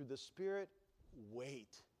we, through the Spirit,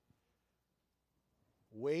 wait.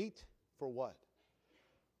 Wait for what?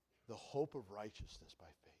 The hope of righteousness by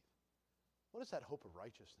faith. What is that hope of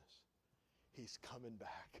righteousness? He's coming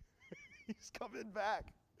back. He's coming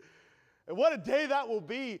back. And what a day that will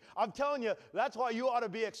be. I'm telling you, that's why you ought to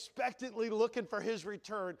be expectantly looking for His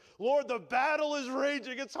return. Lord, the battle is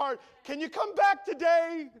raging. It's hard. Can you come back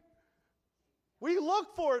today? We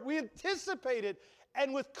look for it. We anticipate it.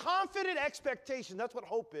 And with confident expectation, that's what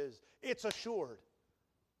hope is. It's assured.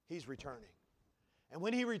 He's returning. And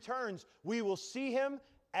when he returns, we will see him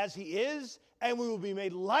as he is, and we will be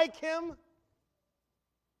made like him.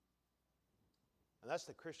 And that's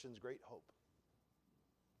the Christian's great hope.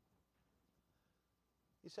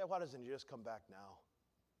 You say, why doesn't he just come back now?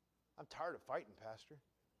 I'm tired of fighting, Pastor.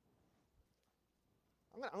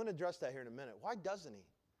 I'm going to address that here in a minute. Why doesn't he?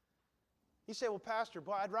 You say, well, Pastor,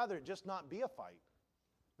 boy, I'd rather it just not be a fight.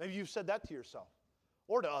 Maybe you've said that to yourself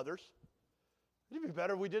or to others. It'd be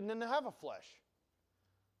better if we didn't have a flesh.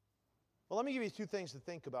 Well, let me give you two things to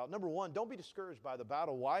think about. Number one, don't be discouraged by the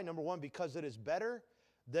battle. Why? Number one, because it is better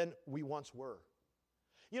than we once were.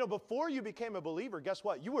 You know, before you became a believer, guess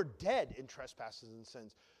what? You were dead in trespasses and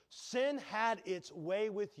sins. Sin had its way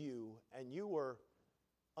with you, and you were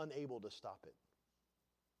unable to stop it.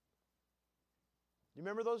 You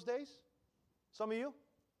remember those days? Some of you?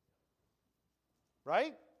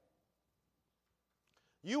 Right?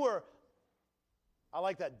 I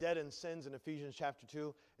like that dead in sins in Ephesians chapter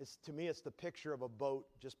 2. To me, it's the picture of a boat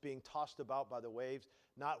just being tossed about by the waves,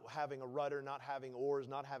 not having a rudder, not having oars,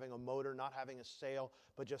 not having a motor, not having a sail,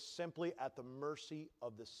 but just simply at the mercy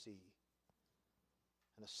of the sea.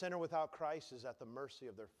 And a sinner without Christ is at the mercy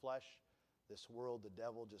of their flesh, this world, the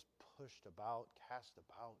devil, just pushed about, cast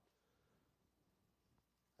about.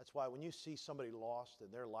 That's why when you see somebody lost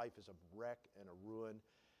and their life is a wreck and a ruin,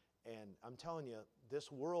 and I'm telling you,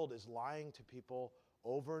 this world is lying to people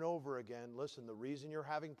over and over again. Listen, the reason you're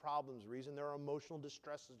having problems, the reason there are emotional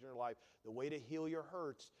distresses in your life, the way to heal your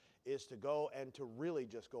hurts is to go and to really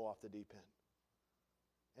just go off the deep end.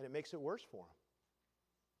 And it makes it worse for them.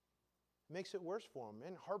 It makes it worse for them.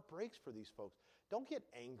 Man, heart breaks for these folks. Don't get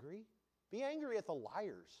angry. Be angry at the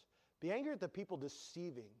liars. Be angry at the people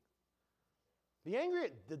deceiving. Be angry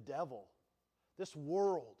at the devil, this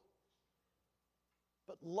world.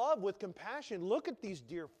 But love with compassion. Look at these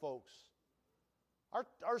dear folks.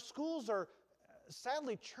 Our schools are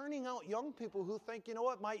sadly churning out young people who think, you know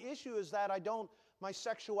what, my issue is that my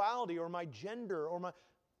sexuality or my gender or my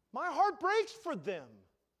heart breaks for them.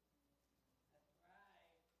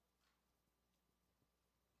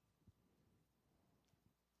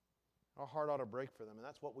 Our heart ought to break for them, and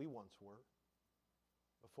that's what we once were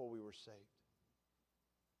before we were saved.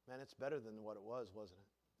 Man, it's better than what it was, wasn't it?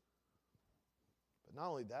 But not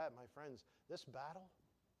only that, my friends, this battle,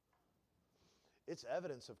 it's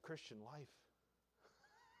evidence of Christian life.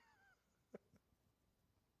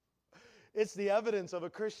 It's the evidence of a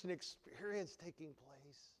Christian experience taking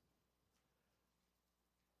place.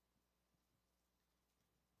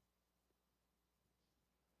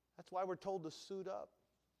 That's why we're told to suit up,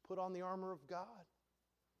 put on the armor of God.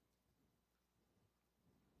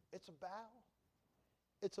 It's a battle.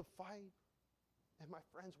 It's a fight. And my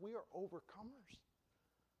friends, we are overcomers.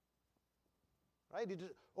 Right?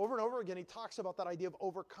 Over and over again, he talks about that idea of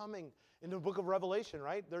overcoming in the book of Revelation,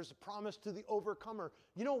 right? There's a promise to the overcomer.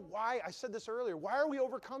 You know why? I said this earlier. Why are we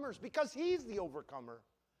overcomers? Because he's the overcomer.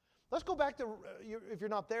 Let's go back to, if you're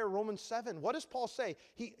not there, Romans 7. What does Paul say?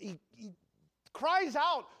 He cries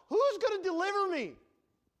out, who's going to deliver me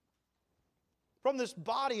from this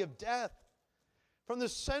body of death? From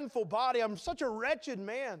this sinful body? I'm such a wretched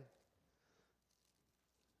man.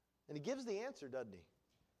 And he gives the answer, doesn't he?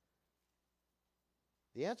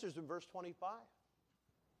 The answer is in verse 25.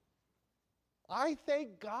 I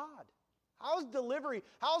thank God. How's delivery?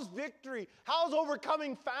 How's victory? How's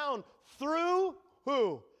overcoming found? Through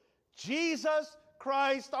who? Jesus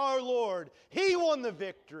Christ our Lord. He won the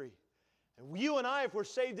victory. And you and I, if we're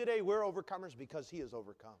saved today, we're overcomers because He has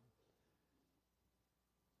overcome.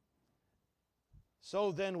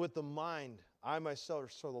 So then with the mind, I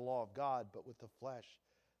myself serve the law of God, but with the flesh,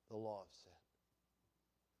 the law of sin.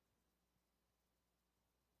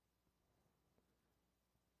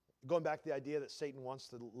 Going back to the idea that Satan wants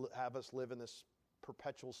to have us live in this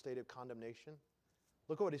perpetual state of condemnation.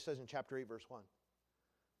 Look at what he says in chapter 8, verse 1.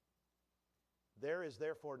 There is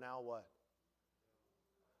therefore now what?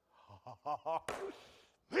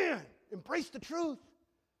 Man, embrace the truth.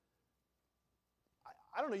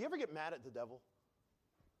 I don't know, you ever get mad at the devil?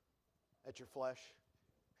 At your flesh?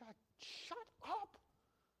 You're like, shut up.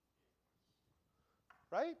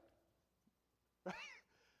 Right? Right?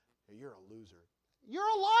 You're a loser. You're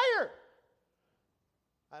a liar.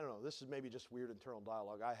 I don't know. This is maybe just weird internal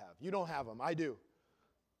dialogue I have. You don't have them. I do.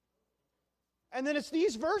 And then it's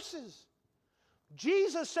these verses.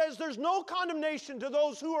 Jesus says there's no condemnation to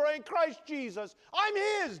those who are in Christ Jesus.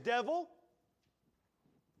 I'm His, devil.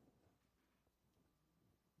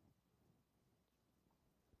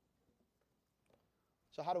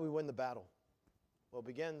 So how do we win the battle? Well, it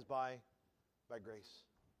begins by grace.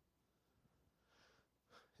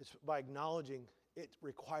 It's by acknowledging it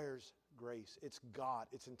requires grace. It's God.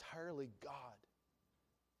 It's entirely God.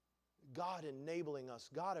 God enabling us.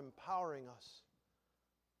 God empowering us.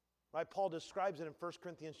 Right? Paul describes it in 1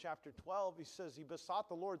 Corinthians chapter 12. He says he besought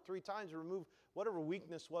the Lord 3 times to remove whatever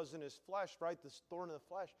weakness was in his flesh, right? This thorn in the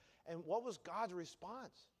flesh. And what was God's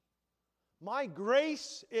response? My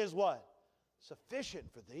grace is what?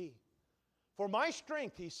 Sufficient for thee. For my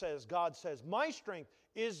strength, he says, God says, my strength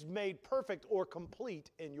is made perfect or complete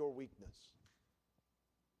in your weakness.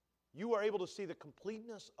 You are able to see the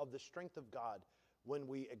completeness of the strength of God when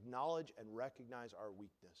we acknowledge and recognize our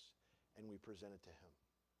weakness and we present it to Him.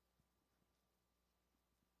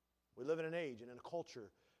 We live in an age and in a culture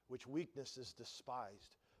which weakness is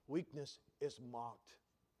despised. Weakness is mocked.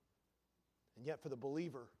 And yet for the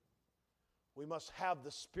believer, we must have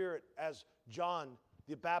the Spirit as John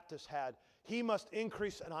the Baptist had. He must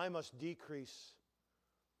increase and I must decrease.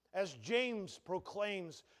 As James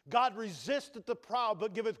proclaims, God resisteth the proud,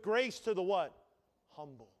 but giveth grace to the what?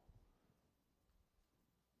 Humble.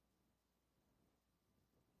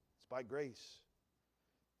 It's by grace.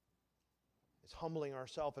 It's humbling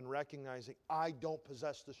ourselves and recognizing I don't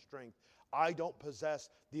possess the strength. I don't possess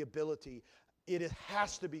the ability. It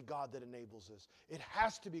has to be God that enables us. It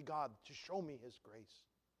has to be God to show me His grace.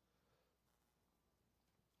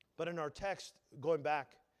 But in our text, going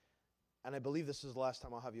back, and I believe this is the last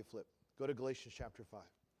time I'll have you flip. Go to Galatians chapter 5.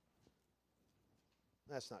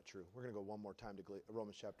 That's not true. We're going to go one more time to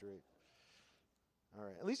Romans chapter 8. All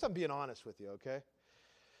right. At least I'm being honest with you, okay?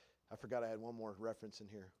 I forgot I had one more reference in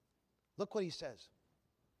here. Look what he says.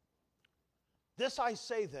 This I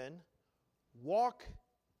say then, walk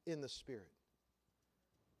in the Spirit.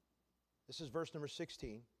 This is verse number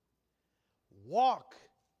 16. Walk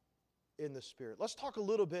in the Spirit. Let's talk a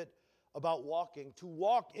little bit about walking. To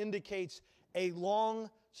walk indicates a long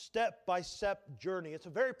step-by-step journey. It's a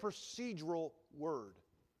very procedural word.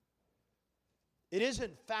 It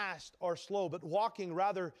isn't fast or slow, but walking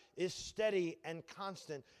rather is steady and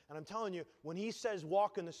constant. And I'm telling you, when he says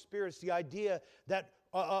walk in the Spirit, it's the idea that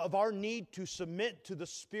of our need to submit to the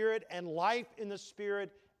Spirit and life in the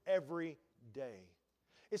Spirit every day.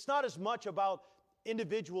 It's not as much about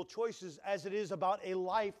individual choices as it is about a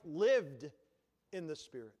life lived in the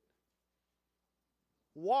Spirit.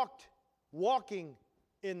 Walking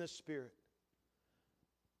in the Spirit.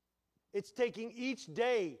 It's taking each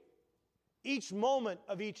day, each moment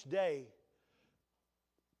of each day,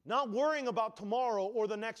 not worrying about tomorrow or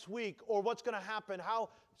the next week or what's going to happen, how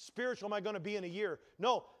spiritual am I going to be in a year.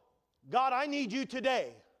 No, God, I need you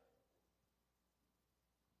today.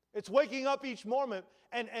 It's waking up each moment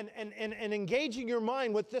and engaging your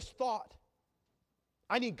mind with this thought.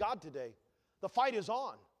 I need God today. The fight is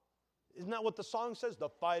on. Isn't that what the song says? The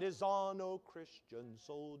fight is on, O Christian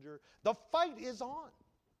soldier. The fight is on.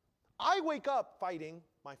 I wake up fighting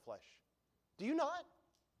my flesh. Do you not?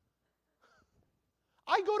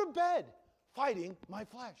 I go to bed fighting my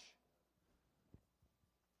flesh.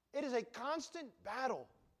 It is a constant battle.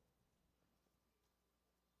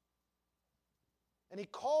 And He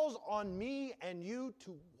calls on me and you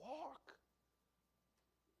to walk,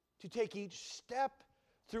 to take each step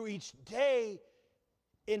through each day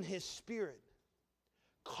in His Spirit,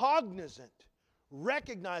 cognizant,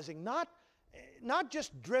 recognizing, not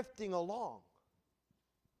just drifting along,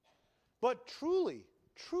 but truly,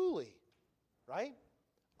 right,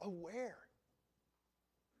 aware.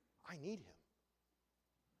 I need Him.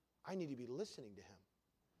 I need to be listening to Him.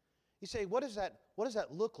 You say, what does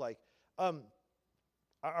that look like?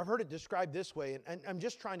 I've heard it described this way, and I'm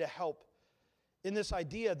just trying to help in this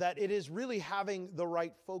idea that it is really having the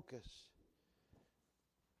right focus.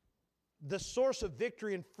 The source of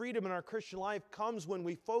victory and freedom in our Christian life comes when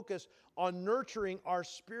we focus on nurturing our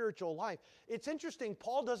spiritual life. It's interesting,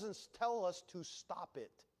 Paul doesn't tell us to stop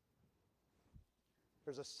it.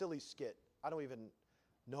 There's a silly skit. I don't even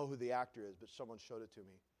know who the actor is, but someone showed it to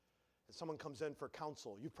me. And someone comes in for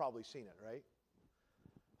counsel. You've probably seen it, right?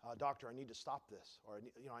 Doctor, I need to stop this. Or,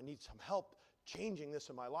 I need some help changing this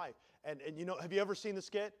in my life. And have you ever seen the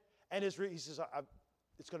skit? And he says,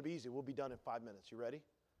 it's going to be easy. We'll be done in 5 minutes. You ready?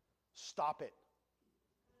 Stop it.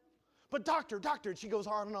 But doctor, and she goes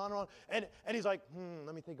on and on and on. And he's like,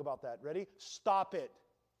 let me think about that. Ready? Stop it.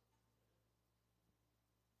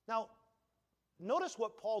 Now, notice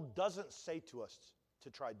what Paul doesn't say to us to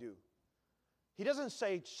try do. He doesn't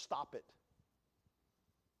say stop it.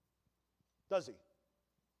 Does he?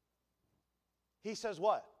 He says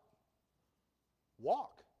what?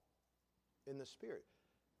 Walk in the Spirit.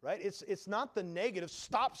 Right? It's not the negative,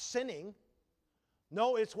 stop sinning.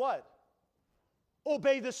 No, it's what?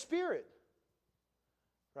 Obey the Spirit.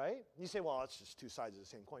 Right? You say, well, it's just two sides of the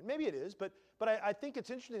same coin. Maybe it is, but But I think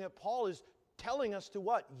it's interesting that Paul is telling us to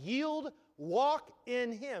what? Yield, walk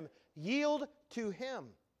in Him. Yield to Him.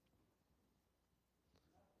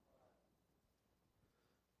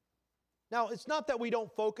 Now, it's not that we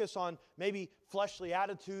don't focus on maybe fleshly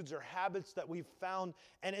attitudes or habits that we've found,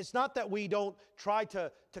 and it's not that we don't try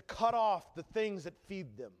to cut off the things that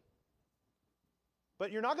feed them.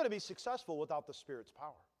 But you're not going to be successful without the Spirit's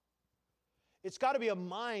power. It's got to be a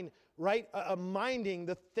mind, right? A minding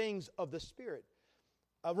the things of the Spirit.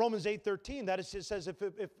 Romans 8:13, that is, it says, if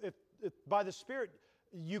by the Spirit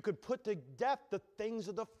you could put to death the things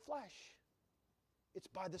of the flesh. It's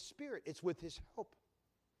by the Spirit. It's with His help.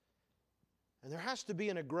 And there has to be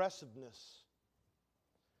an aggressiveness.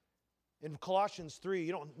 In Colossians 3,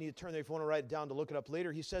 you don't need to turn there if you want to write it down to look it up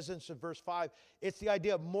later. He says in verse 5, it's the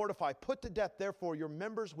idea of mortify. Put to death, therefore, your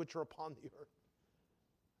members which are upon the earth.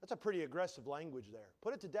 That's a pretty aggressive language there.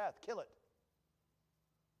 Put it to death. Kill it.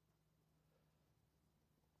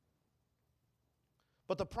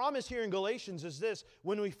 But the promise here in Galatians is this: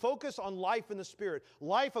 when we focus on life in the Spirit,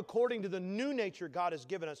 life according to the new nature God has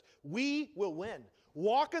given us, we will win.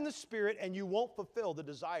 Walk in the Spirit and you won't fulfill the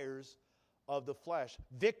desires of the flesh.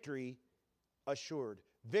 Victory assured.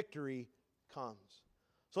 Victory comes.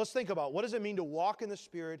 So let's think about, what does it mean to walk in the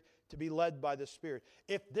Spirit, to be led by the Spirit?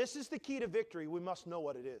 If this is the key to victory, we must know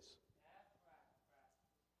what it is.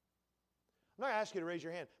 I'm not going to ask you to raise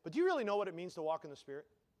your hand, but do you really know what it means to walk in the Spirit?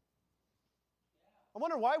 I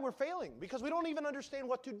wonder why we're failing, because we don't even understand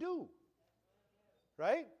what to do.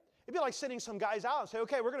 Right? It'd be like sending some guys out and say,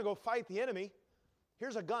 okay, we're going to go fight the enemy.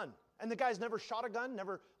 Here's a gun. And the guy's never shot a gun,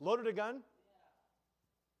 never loaded a gun.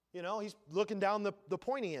 You know, he's looking down the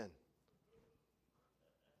pointy end.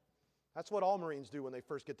 That's what all Marines do when they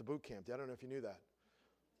first get to boot camp. I don't know if you knew that.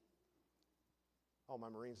 Oh, my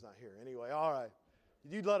Marine's not here. Anyway, all right.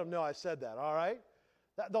 You'd let them know I said that, all right?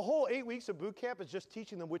 The whole 8 weeks of boot camp is just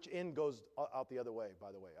teaching them which end goes out the other way,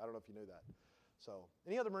 by the way. I don't know if you knew that. So,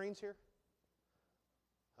 any other Marines here?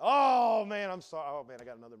 Oh, man, I'm sorry. Oh, man, I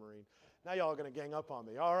got another Marine. Now y'all are going to gang up on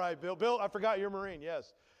me. All right, Bill. Bill, I forgot you're a Marine.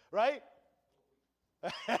 Yes. Right?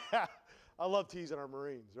 I love teasing our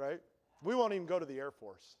Marines, right? We won't even go to the Air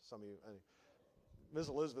Force. Some of you. Miss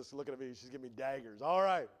Elizabeth's looking at me. She's giving me daggers. All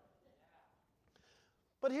right.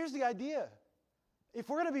 But here's the idea. If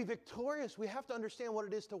we're going to be victorious, we have to understand what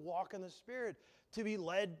it is to walk in the Spirit, to be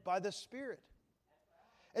led by the Spirit.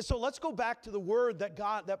 And so let's go back to the word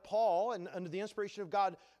that Paul, and under the inspiration of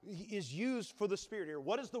God, is used for the Spirit here.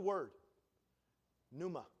 What is the word?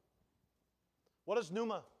 Pneuma. What is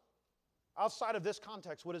pneuma? Outside of this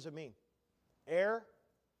context, what does it mean? Air,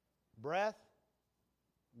 breath,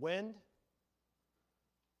 wind.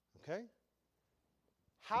 Okay?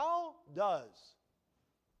 How does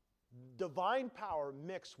divine power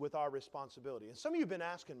mix with our responsibility? And some of you have been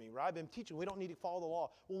asking me, right? I've been teaching, we don't need to follow the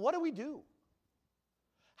law. Well, what do we do?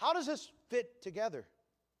 How does this fit together?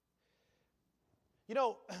 You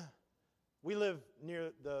know, we live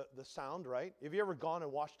near the Sound, right? Have you ever gone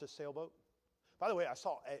and watched a sailboat? By the way, I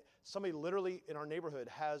saw somebody literally in our neighborhood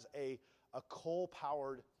has a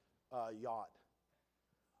coal-powered yacht.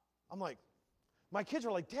 I'm like, my kids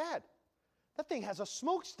are like, Dad, that thing has a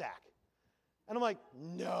smokestack. And I'm like,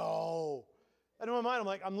 no. And in my mind,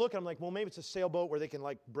 I'm like, well, maybe it's a sailboat where they can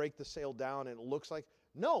like break the sail down and it looks like.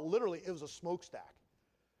 No, literally, it was a smokestack.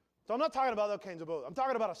 So I'm not talking about those kinds of boats. I'm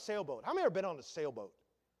talking about a sailboat. How many have been on a sailboat?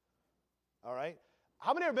 All right.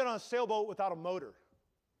 How many have been on a sailboat without a motor?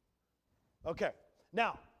 Okay.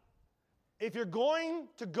 Now, if you're going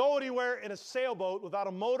to go anywhere in a sailboat without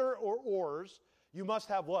a motor or oars, you must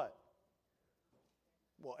have what?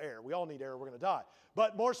 Well, air. We all need air. We're going to die.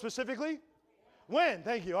 But more specifically, wind.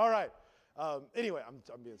 Thank you. All right. Anyway,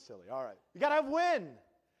 I'm being silly. All right. You got to have wind.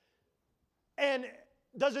 And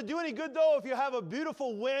does it do any good, though, if you have a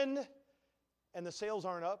beautiful wind and the sails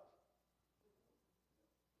aren't up?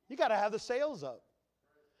 You got to have the sails up.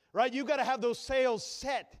 Right? You got to have those sails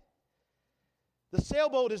set. The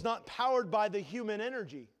sailboat is not powered by the human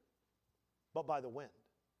energy, but by the wind.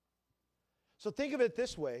 So think of it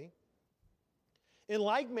this way. In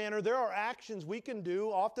like manner, there are actions we can do,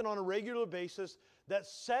 often on a regular basis, that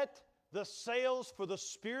set the sails for the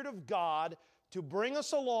Spirit of God to bring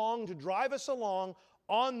us along, to drive us along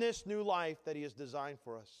on this new life that He has designed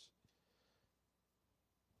for us.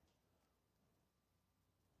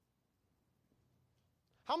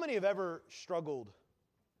 How many have ever struggled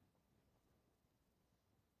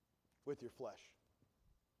with your flesh?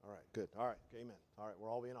 All right, good. All right, amen. All right, we're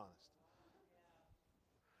all being honest.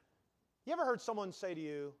 You ever heard someone say to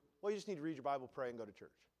you, well, you just need to read your Bible, pray, and go to church?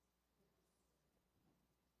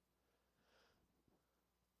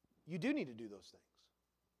 You do need to do those things.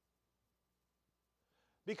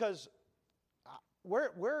 Because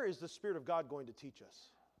where is the Spirit of God going to teach us?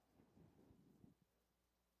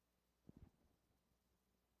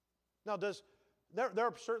 Now, there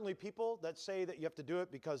are certainly people that say that you have to do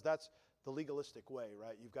it because that's the legalistic way,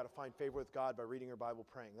 right? You've got to find favor with God by reading your Bible,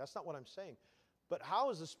 praying. That's not what I'm saying. But how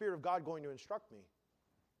is the Spirit of God going to instruct me?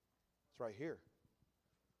 It's right here.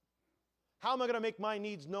 How am I going to make my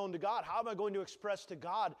needs known to God? How am I going to express to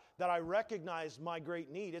God that I recognize my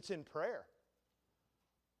great need? It's in prayer.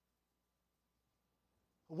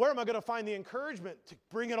 Where am I going to find the encouragement to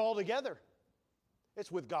bring it all together?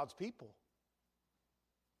 It's with God's people.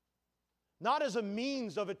 Not as a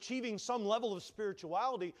means of achieving some level of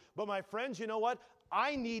spirituality, but my friends, you know what?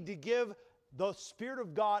 I need to give the Spirit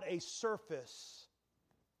of God a surface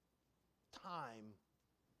time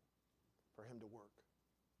for Him to work.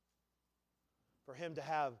 For Him to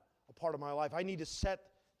have a part of my life. I need to set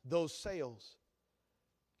those sails.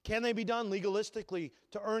 Can they be done legalistically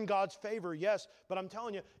to earn God's favor? Yes, but I'm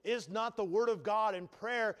telling you, is not the Word of God and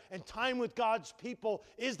prayer and time with God's people,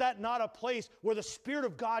 is that not a place where the Spirit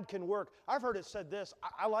of God can work? I've heard it said this,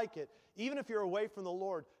 I like it. Even if you're away from the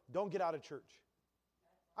Lord, don't get out of church.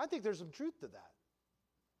 I think there's some truth to that.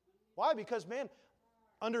 Why? Because, man,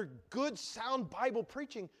 under good, sound Bible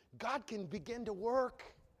preaching, God can begin to work.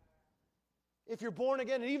 If you're born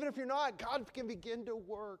again, and even if you're not, God can begin to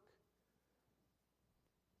work.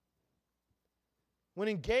 When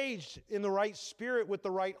engaged in the right spirit, with the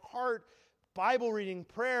right heart, Bible reading,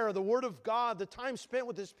 prayer, the Word of God, the time spent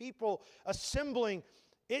with His people, assembling,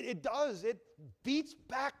 it beats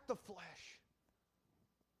back the flesh.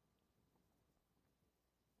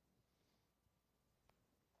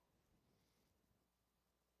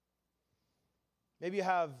 Maybe you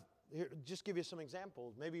have, here, just give you some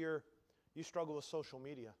examples. Maybe you struggle with social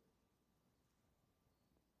media.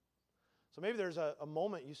 So maybe there's a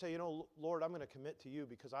moment you say, you know, Lord, I'm going to commit to You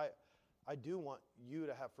because I do want You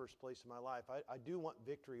to have first place in my life. I do want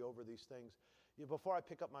victory over these things. Before I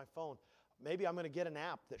pick up my phone, maybe I'm going to get an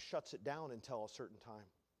app that shuts it down until a certain time.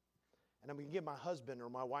 And I'm going to give my husband or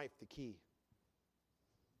my wife the key.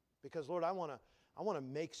 Because, Lord, I want to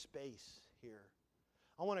make space here.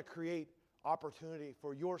 I want to create opportunity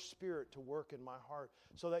for Your Spirit to work in my heart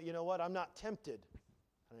so that, you know what, I'm not tempted.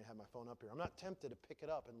 I don't have my phone up here. I'm not tempted to pick it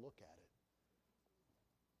up and look at it.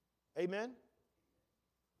 Amen?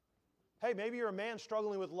 Hey, maybe you're a man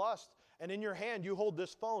struggling with lust, and in your hand you hold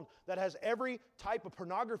this phone that has every type of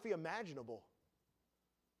pornography imaginable.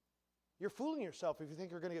 You're fooling yourself if you think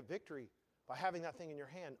you're going to get victory by having that thing in your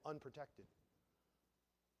hand unprotected.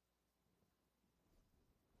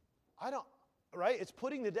 Right? It's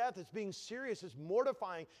putting to death, it's being serious, it's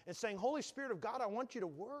mortifying, and saying, Holy Spirit of God, I want You to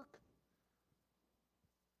work.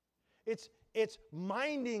 It's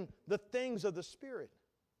minding the things of the Spirit.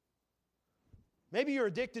 Maybe you're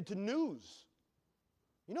addicted to news.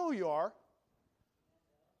 You know who you are.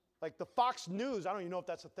 Like the Fox News, I don't even know if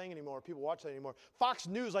that's a thing anymore. People watch that anymore. Fox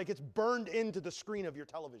News, like it's burned into the screen of your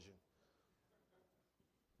television.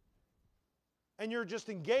 And you're just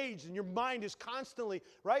engaged and your mind is constantly,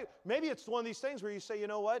 right? Maybe it's one of these things where you say, you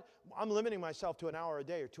know what? I'm limiting myself to an hour a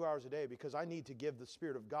day or 2 hours a day because I need to give the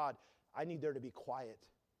Spirit of God, I need there to be quiet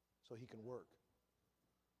so He can work.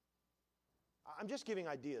 I'm just giving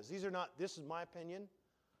ideas. This is my opinion.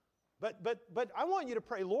 But I want you to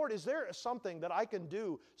pray, Lord, is there something that I can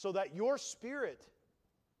do so that Your Spirit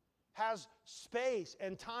has space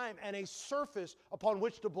and time and a surface upon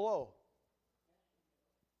which to blow?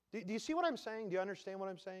 Do you see what I'm saying? Do you understand what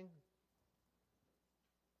I'm saying?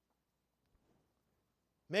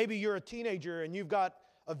 Maybe you're a teenager and you've got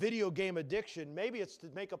a video game addiction. Maybe it's to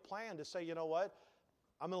make a plan to say, you know what?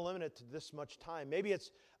 I'm going to limit it to this much time. Maybe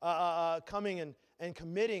it's coming and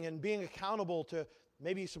committing and being accountable to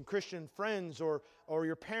maybe some Christian friends or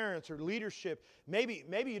your parents or leadership. Maybe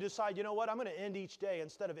you decide, you know what, I'm going to end each day.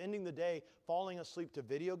 Instead of ending the day falling asleep to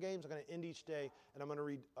video games, I'm going to end each day and I'm going to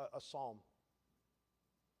read a psalm.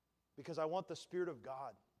 Because I want the Spirit of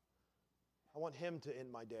God. I want Him to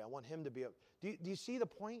end my day. I want Him to be... Do you see the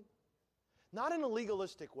point? Not in a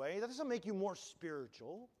legalistic way. That doesn't make you more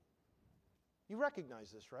spiritual. You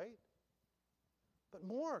recognize this, right? But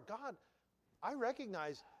more, God, I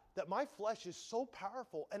recognize that my flesh is so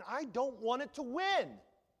powerful and I don't want it to win.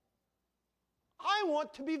 I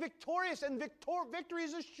want to be victorious, and victory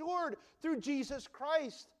is assured through Jesus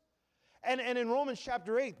Christ. And in Romans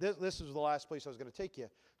chapter 8, this is the last place I was going to take you.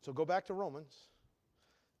 So go back to Romans.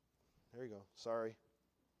 There you go. Sorry.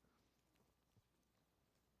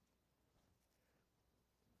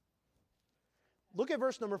 Look at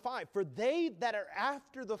verse number 5. For they that are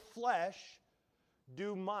after the flesh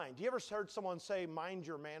do mind. Do you ever heard someone say, mind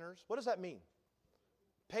your manners? What does that mean?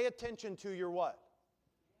 Pay attention to your what?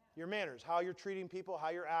 Your manners, how you're treating people, how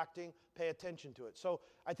you're acting. Pay attention to it. So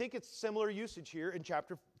I think it's similar usage here in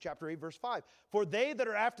chapter 8, verse 5. For they that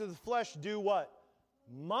are after the flesh do what?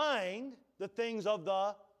 Mind the things of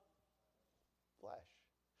the flesh.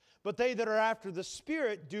 But they that are after the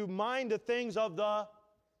Spirit do mind the things of the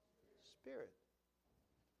Spirit.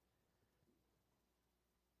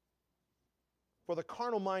 For the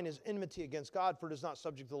carnal mind is enmity against God, for it is not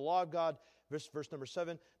subject to the law of God. Verse number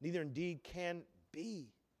 7, neither indeed can be.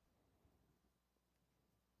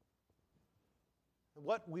 And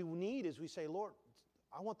what we need is we say, Lord,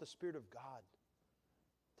 I want the Spirit of God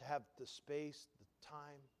to have the space, the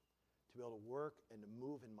time, to be able to work and to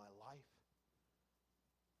move in my life.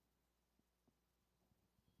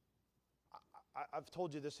 I've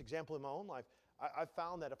told you this example in my own life. I've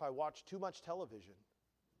found that if I watch too much television,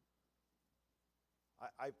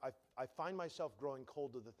 I find myself growing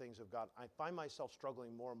cold to the things of God. I find myself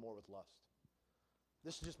struggling more and more with lust.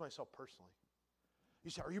 This is just myself personally. You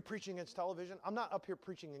say, are you preaching against television? I'm not up here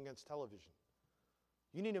preaching against television.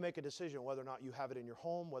 You need to make a decision whether or not you have it in your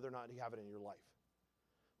home, whether or not you have it in your life.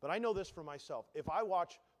 But I know this for myself. If I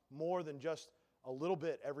watch more than just a little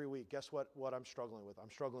bit every week, guess what I'm struggling with? I'm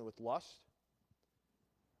struggling with lust.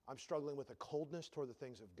 I'm struggling with a coldness toward the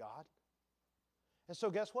things of God. And so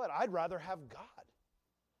guess what? I'd rather have God.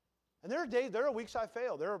 And there are days, there are weeks I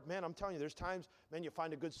fail. I'm telling you, there's times, you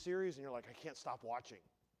find a good series and you're like, I can't stop watching.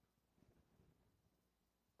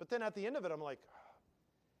 But then at the end of it, I'm like,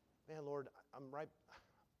 man, Lord,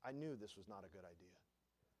 I knew this was not a good idea.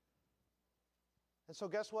 And so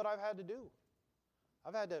guess what I've had to do?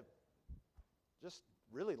 I've had to just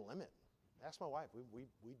really limit. Ask my wife, we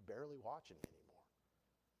barely watch it anymore.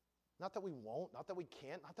 Not that we won't, not that we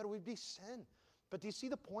can't, not that it would be sin. But do you see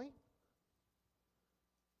the point?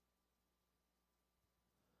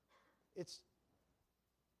 It's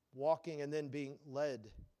walking and then being led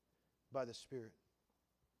by the Spirit.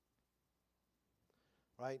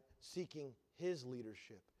 Right? Seeking His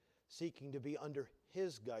leadership. Seeking to be under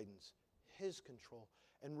His guidance, His control.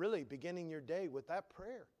 And really beginning your day with that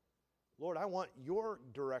prayer. Lord, I want your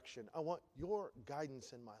direction. I want your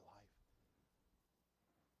guidance in my life.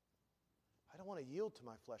 I don't want to yield to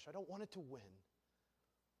my flesh. I don't want it to win.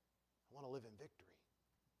 I want to live in victory.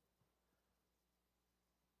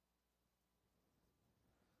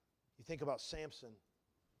 You think about Samson.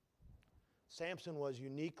 Samson was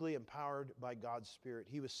uniquely empowered by God's Spirit.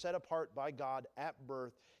 He was set apart by God at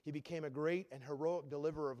birth. He became a great and heroic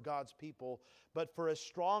deliverer of God's people. But for as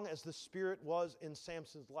strong as the Spirit was in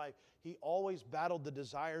Samson's life, he always battled the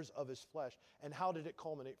desires of his flesh. And how did it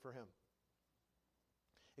culminate for him?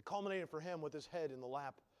 It culminated for him with his head in the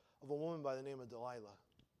lap of a woman by the name of Delilah.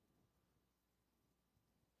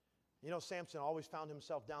 You know, Samson always found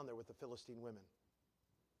himself down there with the Philistine women.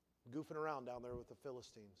 Goofing around down there with the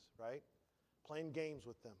Philistines, right? Playing games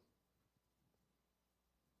with them.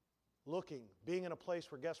 Looking, being in a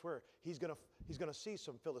place where, guess where? He's going to see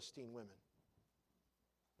some Philistine women.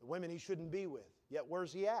 The women he shouldn't be with. Yet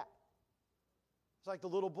where's he at? It's like the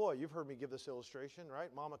little boy. You've heard me give this illustration, right?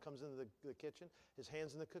 Mama comes into the kitchen, his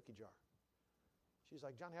hand's in the cookie jar. She's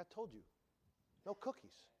like, Johnny, I told you, no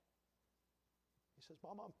cookies. He says,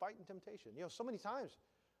 Mama, I'm fighting temptation. You know, so many times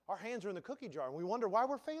our hands are in the cookie jar and we wonder why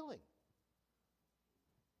we're failing.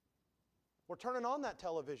 We're turning on that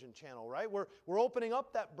television channel, right? We're opening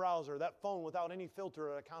up that browser, that phone without any filter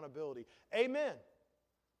or accountability. Amen.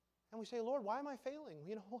 And we say, Lord, why am I failing?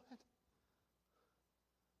 You know what?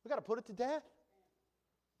 We've got to put it to death.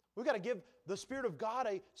 We've got to give the Spirit of God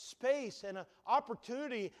a space and an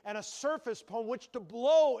opportunity and a surface upon which to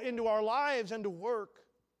blow into our lives and to work.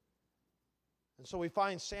 And so we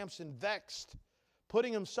find Samson vexed,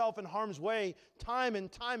 putting himself in harm's way time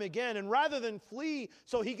and time again. And rather than flee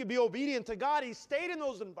so he could be obedient to God, he stayed in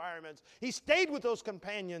those environments. He stayed with those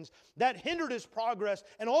companions that hindered his progress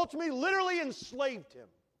and ultimately literally enslaved him.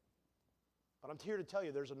 But I'm here to tell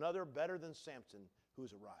you there's another better than Samson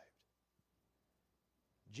who's arrived.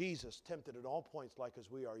 Jesus, tempted at all points like as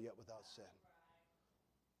we are, yet without sin.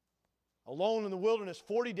 Alone in the wilderness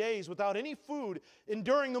 40 days without any food,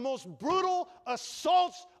 enduring the most brutal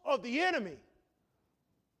assaults of the enemy.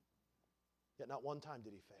 Yet not one time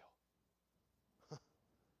did he fail.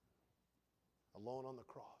 Alone on the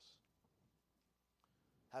cross.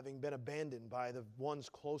 Having been abandoned by the ones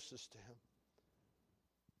closest to him.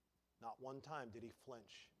 Not one time did he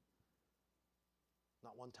flinch.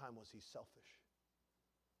 Not one time was he selfish.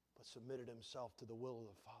 But submitted himself to the will of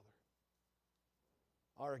the Father.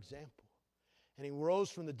 Our example. And he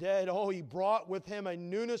rose from the dead. Oh, he brought with him a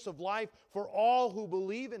newness of life for all who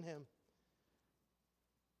believe in him.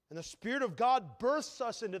 And the Spirit of God births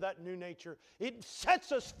us into that new nature. It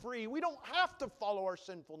sets us free. We don't have to follow our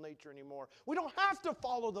sinful nature anymore. We don't have to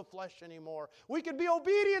follow the flesh anymore. We can be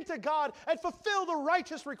obedient to God and fulfill the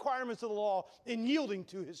righteous requirements of the law in yielding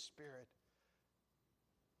to His Spirit.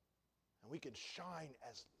 And we can shine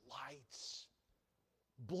as lights,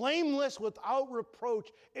 blameless without reproach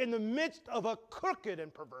in the midst of a crooked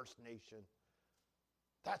and perverse nation.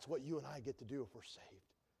 That's what you and I get to do if we're saved.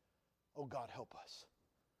 Oh God, help us.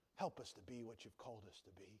 Help us to be what you've called us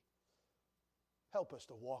to be. Help us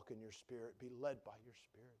to walk in your Spirit, be led by your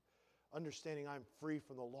Spirit. Understanding I'm free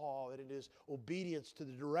from the law, that it is obedience to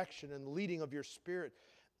the direction and leading of your Spirit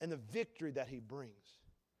and the victory that He brings.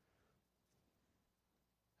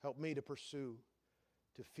 Help me to pursue,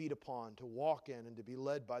 to feed upon, to walk in, and to be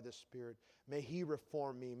led by the Spirit. May He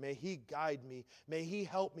reform me. May He guide me. May He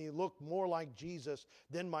help me look more like Jesus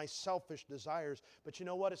than my selfish desires. But you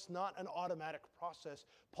know what? It's not an automatic process.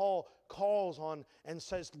 Paul calls on and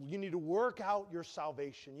says, you need to work out your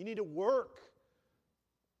salvation. You need to work.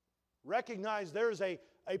 Recognize there's a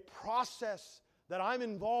process that I'm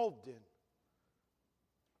involved in.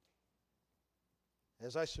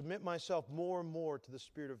 As I submit myself more and more to the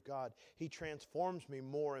Spirit of God, He transforms me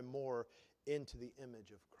more and more into the image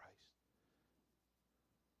of Christ.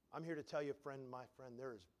 I'm here to tell you, my friend,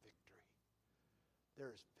 there is victory.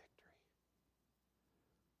 There is victory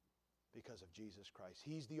because of Jesus Christ.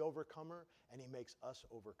 He's the overcomer, and He makes us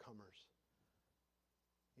overcomers.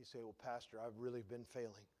 You say, well, Pastor, I've really been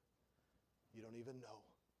failing. You don't even know.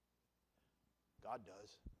 God does.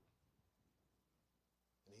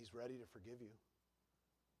 And He's ready to forgive you.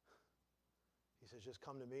 He says, just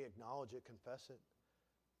come to me, acknowledge it, confess it.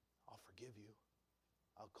 I'll forgive you.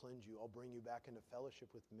 I'll cleanse you. I'll bring you back into fellowship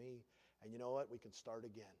with me. And you know what? We can start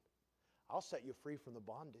again. I'll set you free from the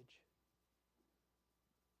bondage.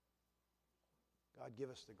 God, give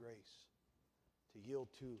us the grace to yield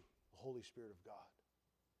to the Holy Spirit of God,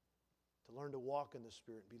 to learn to walk in the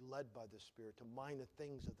Spirit, be led by the Spirit, to mind the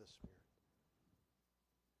things of the Spirit,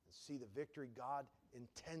 and see the victory God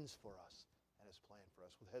intends for us and His plan for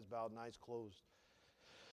us. With heads bowed and eyes closed,